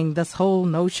questioning this whole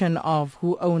notion of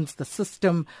who owns the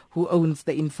system, who owns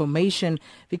the information,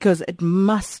 because it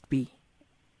must be,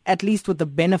 at least with the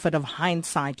benefit of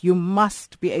hindsight, you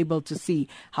must be able to see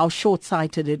how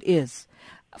short-sighted it is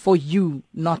for you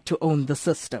not to own the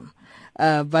system.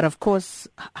 But of course,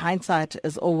 hindsight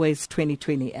is always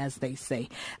 20/20, as they say.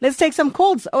 Let's take some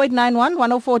calls. 0891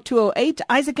 104 208.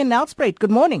 Isaac in Nelspruit,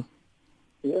 good morning.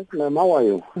 Yes, ma'am, how are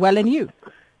you? Well, and you?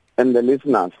 And the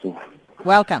listeners too.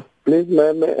 Welcome. Please,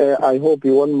 ma'am, I hope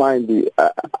you won't mind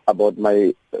about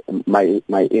my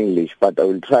English, but I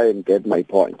will try and get my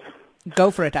point.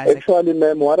 Go for it, Isaac. Actually,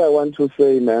 ma'am, what I want to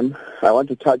say, ma'am, I want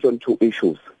to touch on two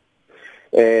issues.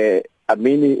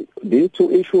 These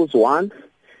two issues, one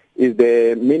is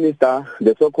the minister,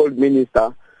 the so-called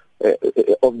minister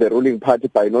of the ruling party,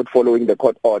 by not following the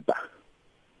court order.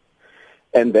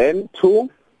 And then two,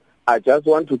 I just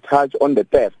want to touch on the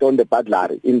theft, on the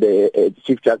burglary in the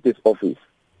Chief Justice office.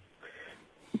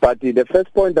 But the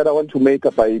first point that I want to make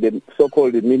by the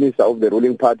so-called minister of the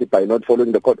ruling party by not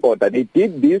following the court order, they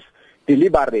did this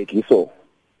deliberately so.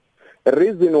 The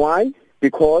reason why,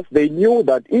 because they knew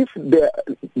that if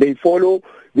they follow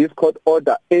this court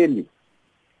order early,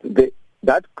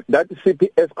 that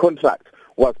CPS contract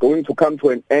was going to come to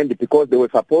an end, because they were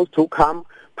supposed to come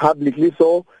publicly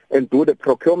and do the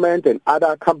procurement, and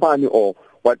other company or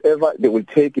whatever, they will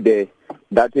take the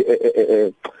bill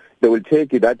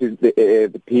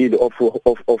of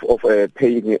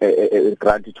paying a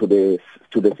grant to the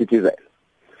citizen.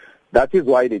 That is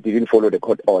why they didn't follow the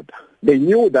court order. They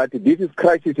knew that this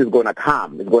crisis is going to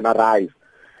come, it's going to rise,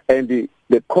 and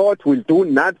the court will do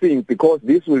nothing, because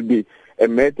this will be a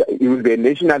matter. It will be a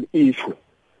national issue,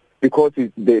 because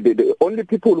the only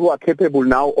people who are capable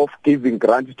now of giving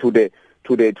grant to the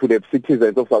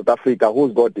citizens of South Africa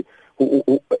who's got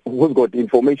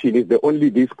information is only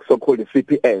this so-called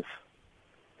CPS.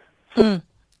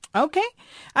 Okay.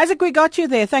 Isaac, we got you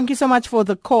there. Thank you so much for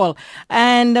the call.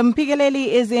 And Mpigeleli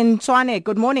is in Tshwane.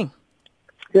 Good morning.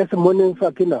 Yes, good morning,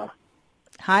 Sakina.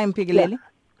 Hi, Mpigeleli.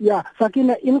 Yeah,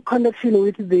 Sakina, in connection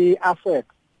with the asset,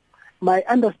 my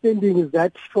understanding is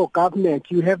that for government,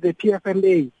 you have the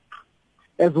PFMA,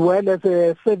 as well as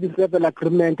a service level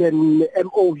agreement and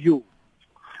MOU,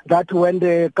 that when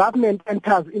the government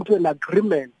enters into an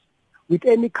agreement with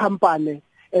any company,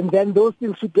 and then those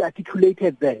things should be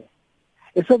articulated there.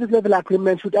 A service level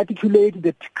agreement should articulate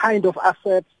the kind of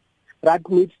assets that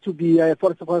needs to be,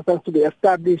 for instance, to be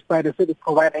established by the service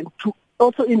provider, and to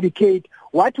also indicate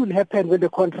what will happen when the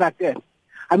contract ends.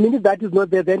 I mean, if that is not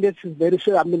there, then it's very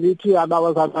sure. I mean,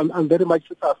 I'm very much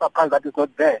surprised that it's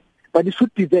not there. But it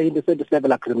should be there in the service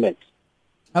level agreement.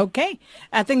 Okay.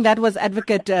 I think that was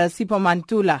Advocate Sipho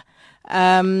Mantula.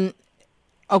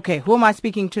 Okay, who am I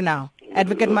speaking to now?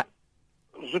 Advocate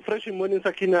Refreshing morning,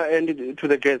 Sakina, and to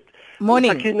the guest.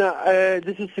 Morning. Sakina,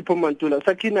 this is Sipho Mantula.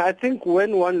 Sakina, I think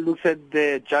when one looks at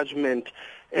the judgment,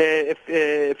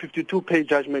 52-page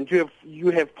judgment,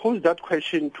 you have posed that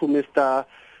question to Mr.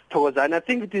 Thokozani. I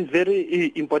think it is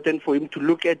very important for him to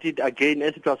look at it again,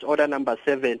 as it was order number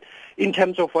 7, in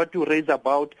terms of what you raise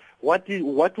about what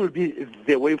will be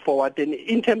the way forward. And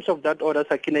in terms of that order,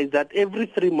 Sakina, is that every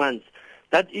 3 months,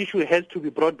 that issue has to be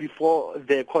brought before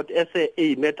the court as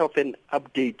a matter of an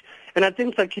update. And I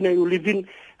think, Sakina, you'll even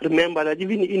remember that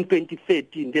even in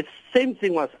 2013, the same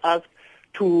thing was asked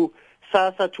to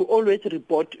SASSA to always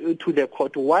report to the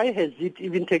court. Why has it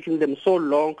even taken them so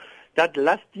long that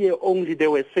last year only they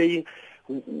were saying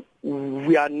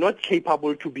we are not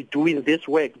capable to be doing this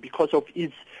work because of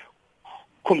its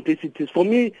complicities? For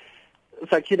me,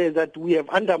 Sakina, is that we have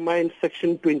undermined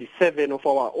Section 27 of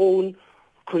our own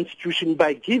Constitution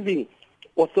by giving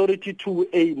authority to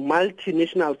a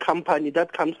multinational company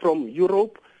that comes from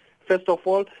Europe, first of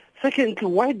all. Secondly,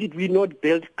 why did we not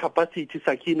build capacity,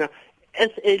 Sakina, as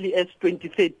early as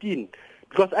 2013?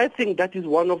 Because I think that is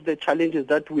one of the challenges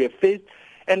that we have faced.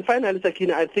 And finally,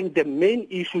 Sakina, I think the main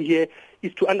issue here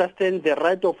is to understand the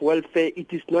right of welfare.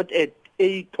 It is not a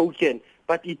token,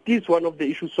 but it is one of the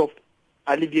issues of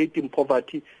alleviating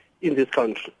poverty in this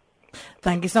country.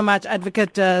 Thank you so much,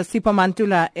 Advocate Sipho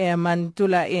Mantula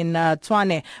in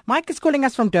Tshwane. Mike is calling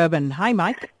us from Durban. Hi,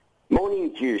 Mike.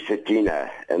 Morning to you,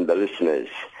 Sakina, and the listeners.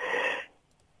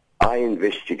 I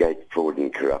investigate fraud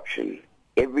and corruption.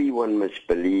 Everyone must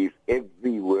believe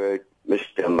every word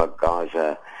Mr.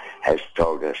 Magaza has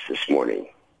told us this morning.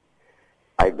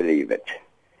 I believe it.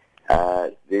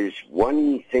 There's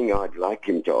one thing I'd like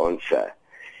him to answer.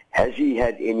 Has he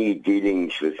had any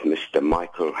dealings with Mr.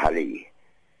 Michael Hulley,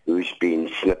 who's been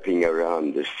sniffing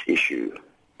around this issue?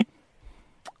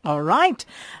 All right.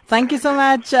 Thank you so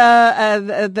much,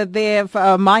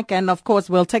 Mike. And, of course,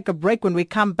 we'll take a break. When we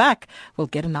come back, we'll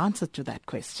get an answer to that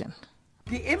question.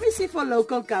 The MEC for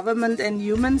Local Government and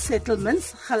Human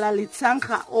Settlements,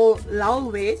 Kgalalitsanqa or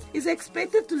Lalwe, is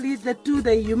expected to lead the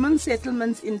 2-day Human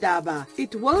Settlements in Indaba.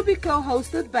 It will be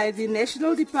co-hosted by the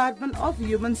National Department of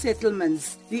Human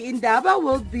Settlements. The Indaba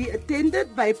will be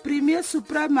attended by Premier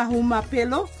Supra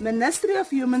Mahumapelo, Ministry of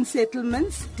Human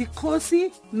Settlements,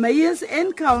 Dikosi, mayors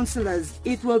and councillors.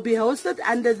 It will be hosted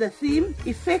under the theme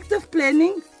Effective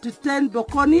Planning to Turn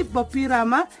Bokoni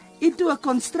Bopirama into a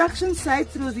construction site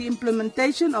through the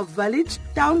implementation of village,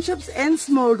 townships and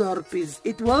small dorpies.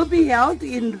 It will be held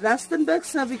in Rustenburg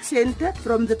Civic Centre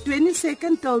from the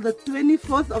 22nd till the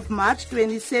 24th of March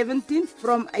 2017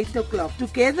 from 8 o'clock.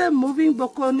 Together moving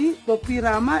Bokoni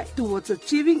Bopirama towards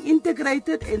achieving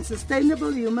integrated and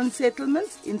sustainable human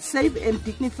settlements in safe and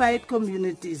dignified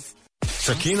communities.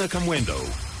 Sakina Kamwendo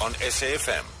on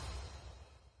SAFM.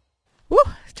 Woo,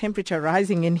 temperature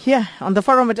rising in here on the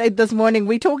Forum at 8 this morning.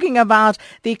 We're talking about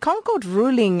the Concord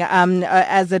ruling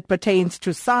as it pertains to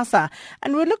SASSA,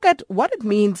 and we'll look at what it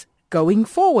means going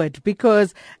forward?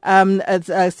 Because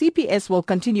CPS will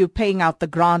continue paying out the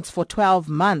grants for 12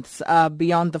 months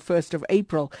beyond the 1st of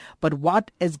April. But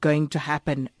what is going to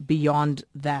happen beyond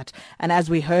that? And as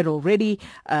we heard already,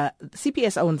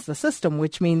 CPS owns the system,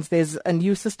 which means there's a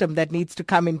new system that needs to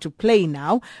come into play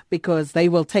now because they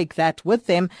will take that with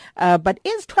them. But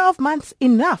is 12 months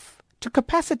enough to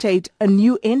capacitate a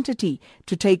new entity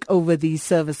to take over these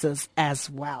services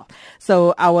as well?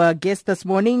 So our guest this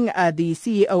morning, the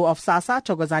CEO of SASSA,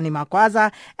 Thokozani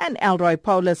Magwaza, and Elroy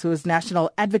Paulus, who is National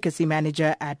Advocacy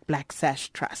Manager at Black Sash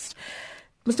Trust.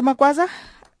 Mr. Magwaza,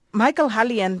 Michael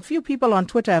Hulley and a few people on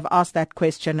Twitter have asked that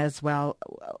question as well.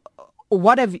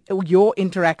 What have your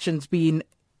interactions been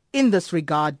in this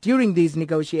regard during these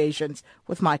negotiations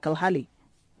with Michael Hulley?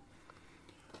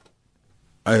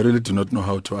 I really do not know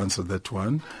how to answer that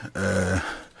one.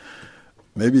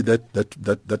 Maybe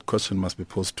that question must be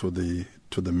posed to the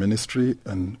ministry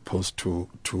and posed to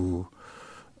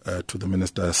the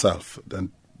minister herself,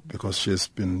 and because she's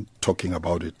been talking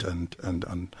about it, and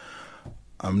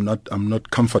I'm not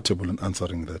comfortable in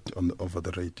answering that over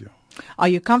the radio. Are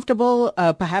you comfortable,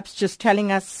 perhaps just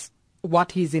telling us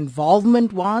what his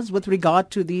involvement was with regard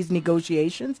to these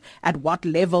negotiations, at what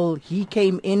level he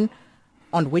came in?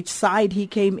 On which side he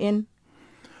came in?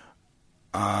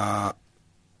 I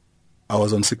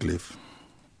was on sick leave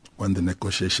when the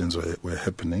negotiations were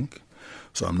happening,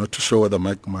 so I'm not too sure whether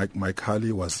Mike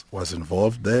Hulley was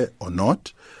involved there or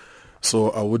not. So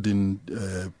I wouldn't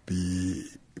be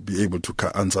able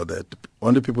to answer that.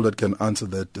 Only people that can answer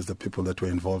that is the people that were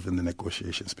involved in the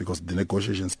negotiations, because the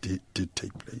negotiations did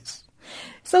take place.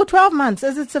 So 12 months,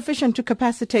 is it sufficient to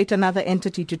capacitate another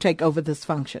entity to take over this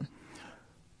function?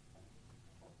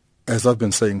 As I've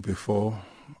been saying before,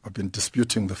 I've been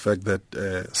disputing the fact that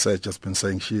Serge has been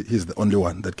saying he's the only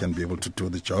one that can be able to do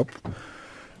the job.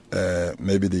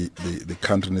 Maybe the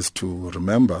country needs to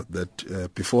remember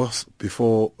that before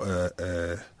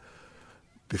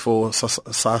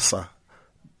SASSA,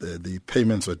 the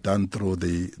payments were done through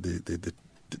the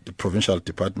provincial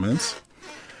departments,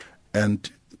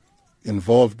 and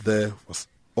involved there was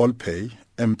Allpay,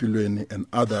 Empilweni, and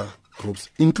other groups,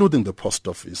 including the post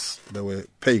office. They were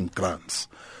paying grants.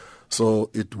 So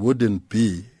it wouldn't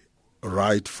be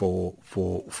right for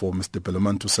Mr.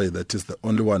 Peleman to say that he's the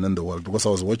only one in the world, because I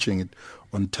was watching it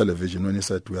on television when he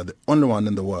said we are the only one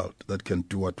in the world that can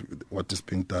do what is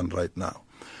being done right now.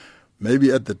 Maybe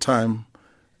at the time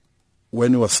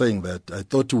when he was saying that, I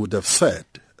thought he would have said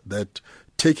that,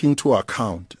 taking into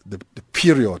account the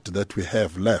period that we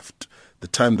have left, the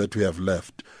time that we have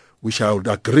left, which I would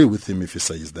agree with him if he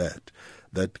says that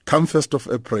come 1st of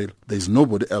April, there is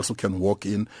nobody else who can walk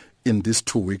in these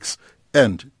 2 weeks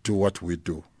and do what we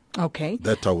do. Okay.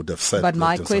 That I would have said. But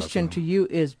my question to you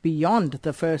is, beyond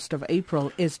the 1st of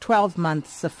April, is 12 months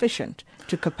sufficient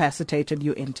to capacitate a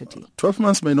new entity? 12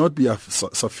 months may not be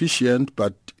sufficient,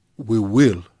 but we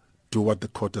will do what the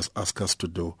court has asked us to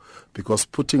do, because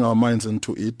putting our minds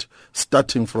into it,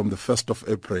 starting from the 1st of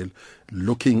April,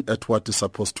 looking at what is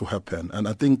supposed to happen. And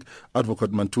I think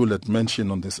Advocate Mantul had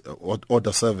mentioned on this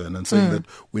Order 7 and saying that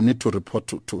we need to report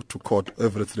to court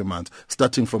every 3 months,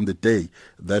 starting from the day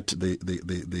that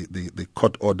the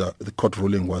court order, the court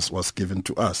ruling was given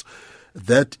to us.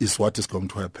 That is what is going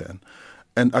to happen.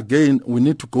 And again, we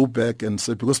need to go back and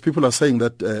say, because people are saying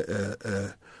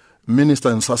that Minister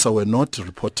and SASSA were not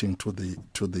reporting to the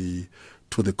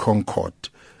Concord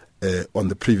on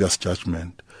the previous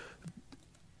judgment.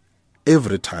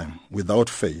 Every time, without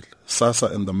fail,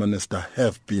 SASSA and the minister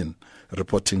have been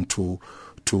reporting to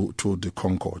the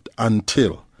Concord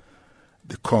until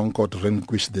the Concord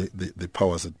relinquished the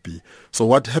powers that be. So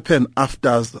what happened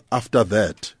after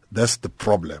that? That's the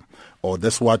problem, or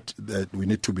that's what that we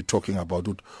need to be talking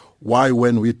about. Why,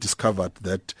 when we discovered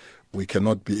that we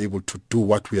cannot be able to do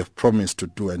what we have promised to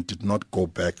do and did not go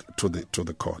back to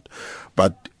the court.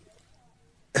 But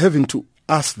having to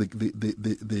ask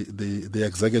the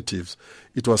executives,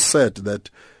 it was said that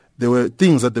there were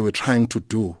things that they were trying to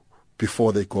do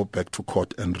before they go back to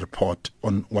court and report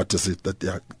on what is it that they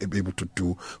are able to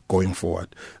do going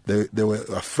forward. They were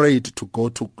afraid to go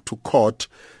to court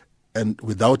and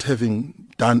without having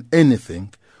done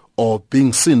anything, or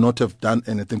being seen not to have done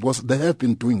anything, because they have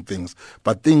been doing things,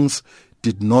 but things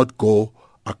did not go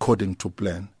according to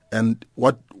plan. And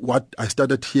what I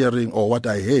started hearing, or what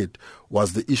I heard,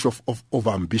 was the issue of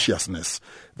over-ambitiousness,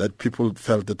 that people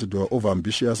felt that they were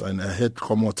over-ambitious. And I heard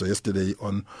Komoto yesterday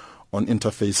on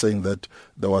Interface saying that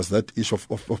there was that issue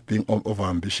of being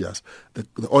over-ambitious. The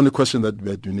only question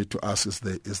that you need to ask is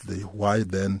the why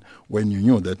then, when you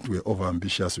knew that we were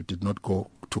over-ambitious, you did not go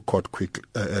to court quickly,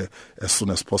 as soon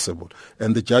as possible.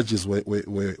 And the judges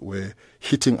were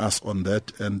hitting us on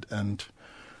that, and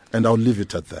I'll leave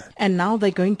it at that. And now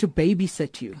they're going to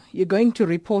babysit you. You're going to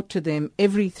report to them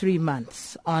every 3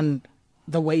 months on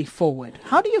the way forward.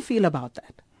 How do you feel about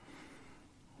that?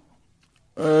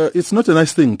 It's not a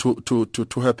nice thing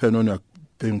to happen when you're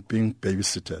being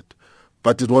babysitted,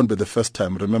 but it won't be the first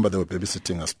time. Remember, they were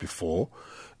babysitting us before,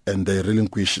 and they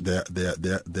relinquish their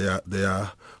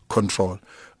control.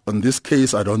 In this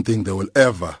case, I don't think they will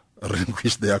ever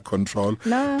relinquish their control,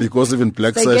 because even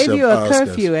Black Sash they gave you a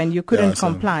curfew and you couldn't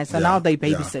comply, so now they're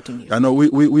babysitting you. I know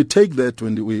we take that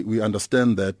when we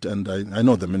understand that, and I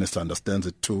know the minister understands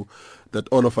it too, that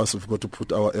all of us have got to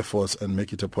put our efforts and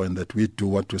make it a point that we do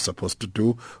what we're supposed to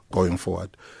do going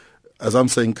forward. As I'm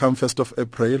saying, come 1st of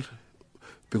April,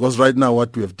 because right now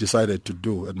what we have decided to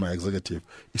do at my executive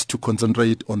is to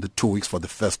concentrate on the 2 weeks for the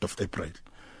 1st of April.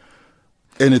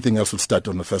 Anything else will start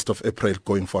on the 1st of April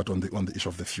going forward on the issue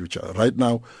of the future. Right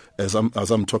now, as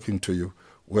I'm talking to you,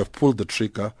 we have pulled the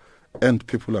trigger, and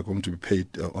people are going to be paid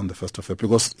on the 1st of April,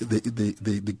 because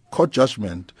the court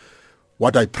judgment,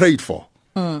 what I prayed for,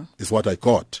 is what I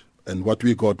got, and what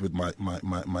we got with my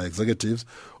executives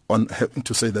on having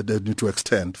to say that they need to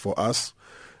extend for us,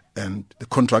 and the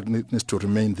contract needs to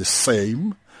remain the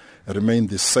same,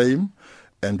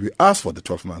 and we asked for the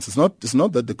 12 months. It's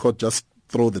not that the court just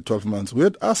throw the 12 months. We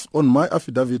had asked, on my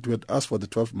affidavit, we had asked for the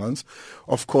 12 months.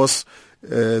 Of course,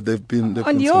 they've been...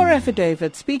 On your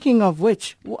affidavit, speaking of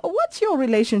which, what's your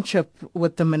relationship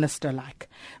with the minister like?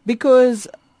 Because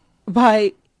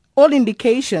by all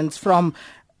indications from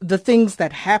the things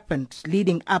that happened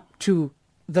leading up to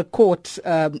the court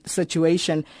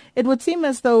situation, it would seem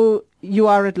as though you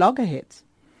are at loggerheads.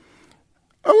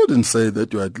 I wouldn't say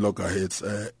that you're at loggerheads.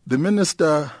 The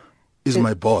minister is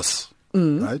my boss,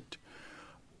 right?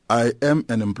 I am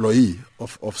an employee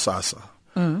of SASSA.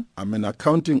 I'm an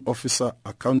accounting officer,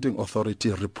 accounting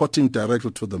authority, reporting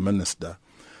directly to the minister.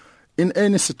 In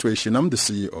any situation, I'm the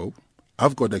CEO.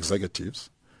 I've got executives.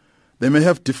 They may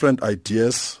have different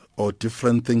ideas or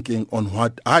different thinking on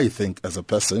what I think as a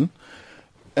person,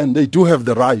 and they do have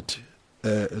the right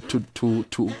to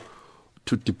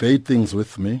debate things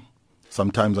with me.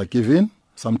 Sometimes I give in.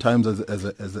 Sometimes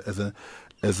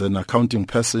as an accounting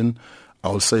person, I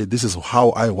will say this is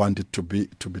how I want it to be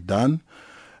done,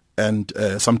 and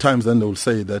sometimes then they will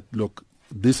say that, look,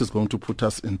 this is going to put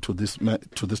us into this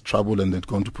trouble, and it's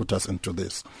going to put us into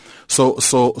this.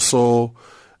 So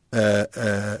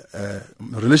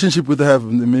relationship with the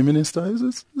minister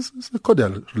is a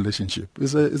cordial relationship.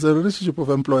 It's a relationship of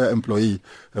employer-employee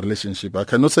relationship. I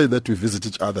cannot say that we visit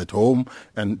each other at home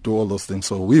and do all those things.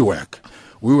 So we work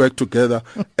together,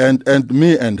 and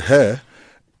me and her.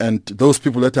 And those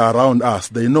people that are around us,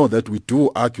 they know that we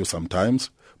do argue sometimes,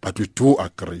 but we do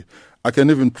agree. I can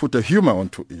even put a humor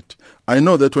onto it. I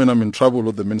know that when I'm in trouble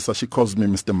with the minister, she calls me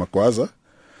Mr. Magwaza.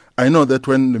 I know that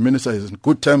when the minister is in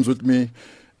good terms with me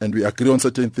and we agree on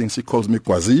certain things, he calls me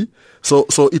Kwazi. So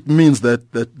it means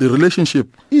that the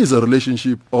relationship is a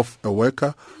relationship of a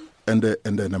worker and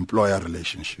an employer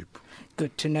relationship.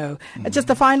 Good to know. Just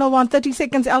the final one, 30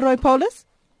 seconds, Elroy Paulus.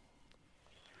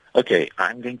 Okay,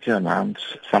 I'm going to announce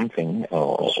something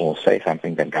or say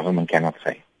something that government cannot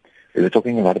say. We were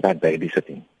talking a lot about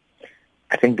babysitting.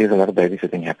 I think there's a lot of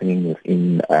babysitting happening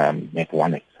within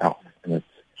Net1 itself, and it's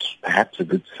perhaps a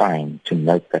good sign to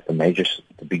note that the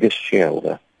biggest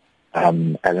shareholder,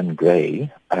 Alan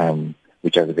Gray,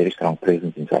 which has a very strong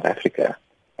presence in South Africa,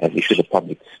 has issued a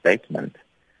public statement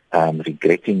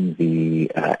regretting the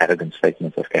arrogant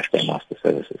statements of Cashpay Master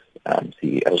Services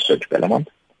CEO Serge Bellamont,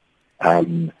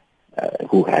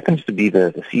 who happens to be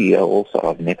the CEO also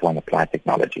of Net1 Applied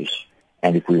Technologies.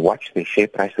 And if we watch their share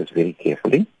prices very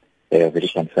carefully, they are very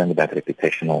concerned about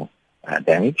reputational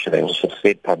damage. They also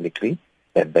said publicly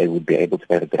that they would be able to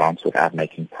pay the grants without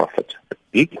making profit. The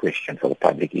big question for the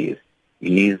public is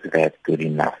that good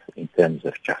enough in terms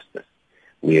of justice?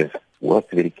 We have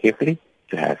worked very carefully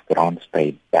to have grants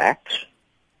paid back,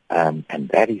 and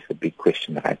that is the big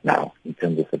question right now in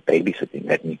terms of the babysitting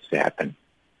that needs to happen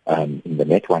in the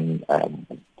Net1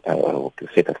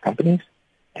 set of companies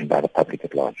and by the public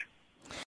at large.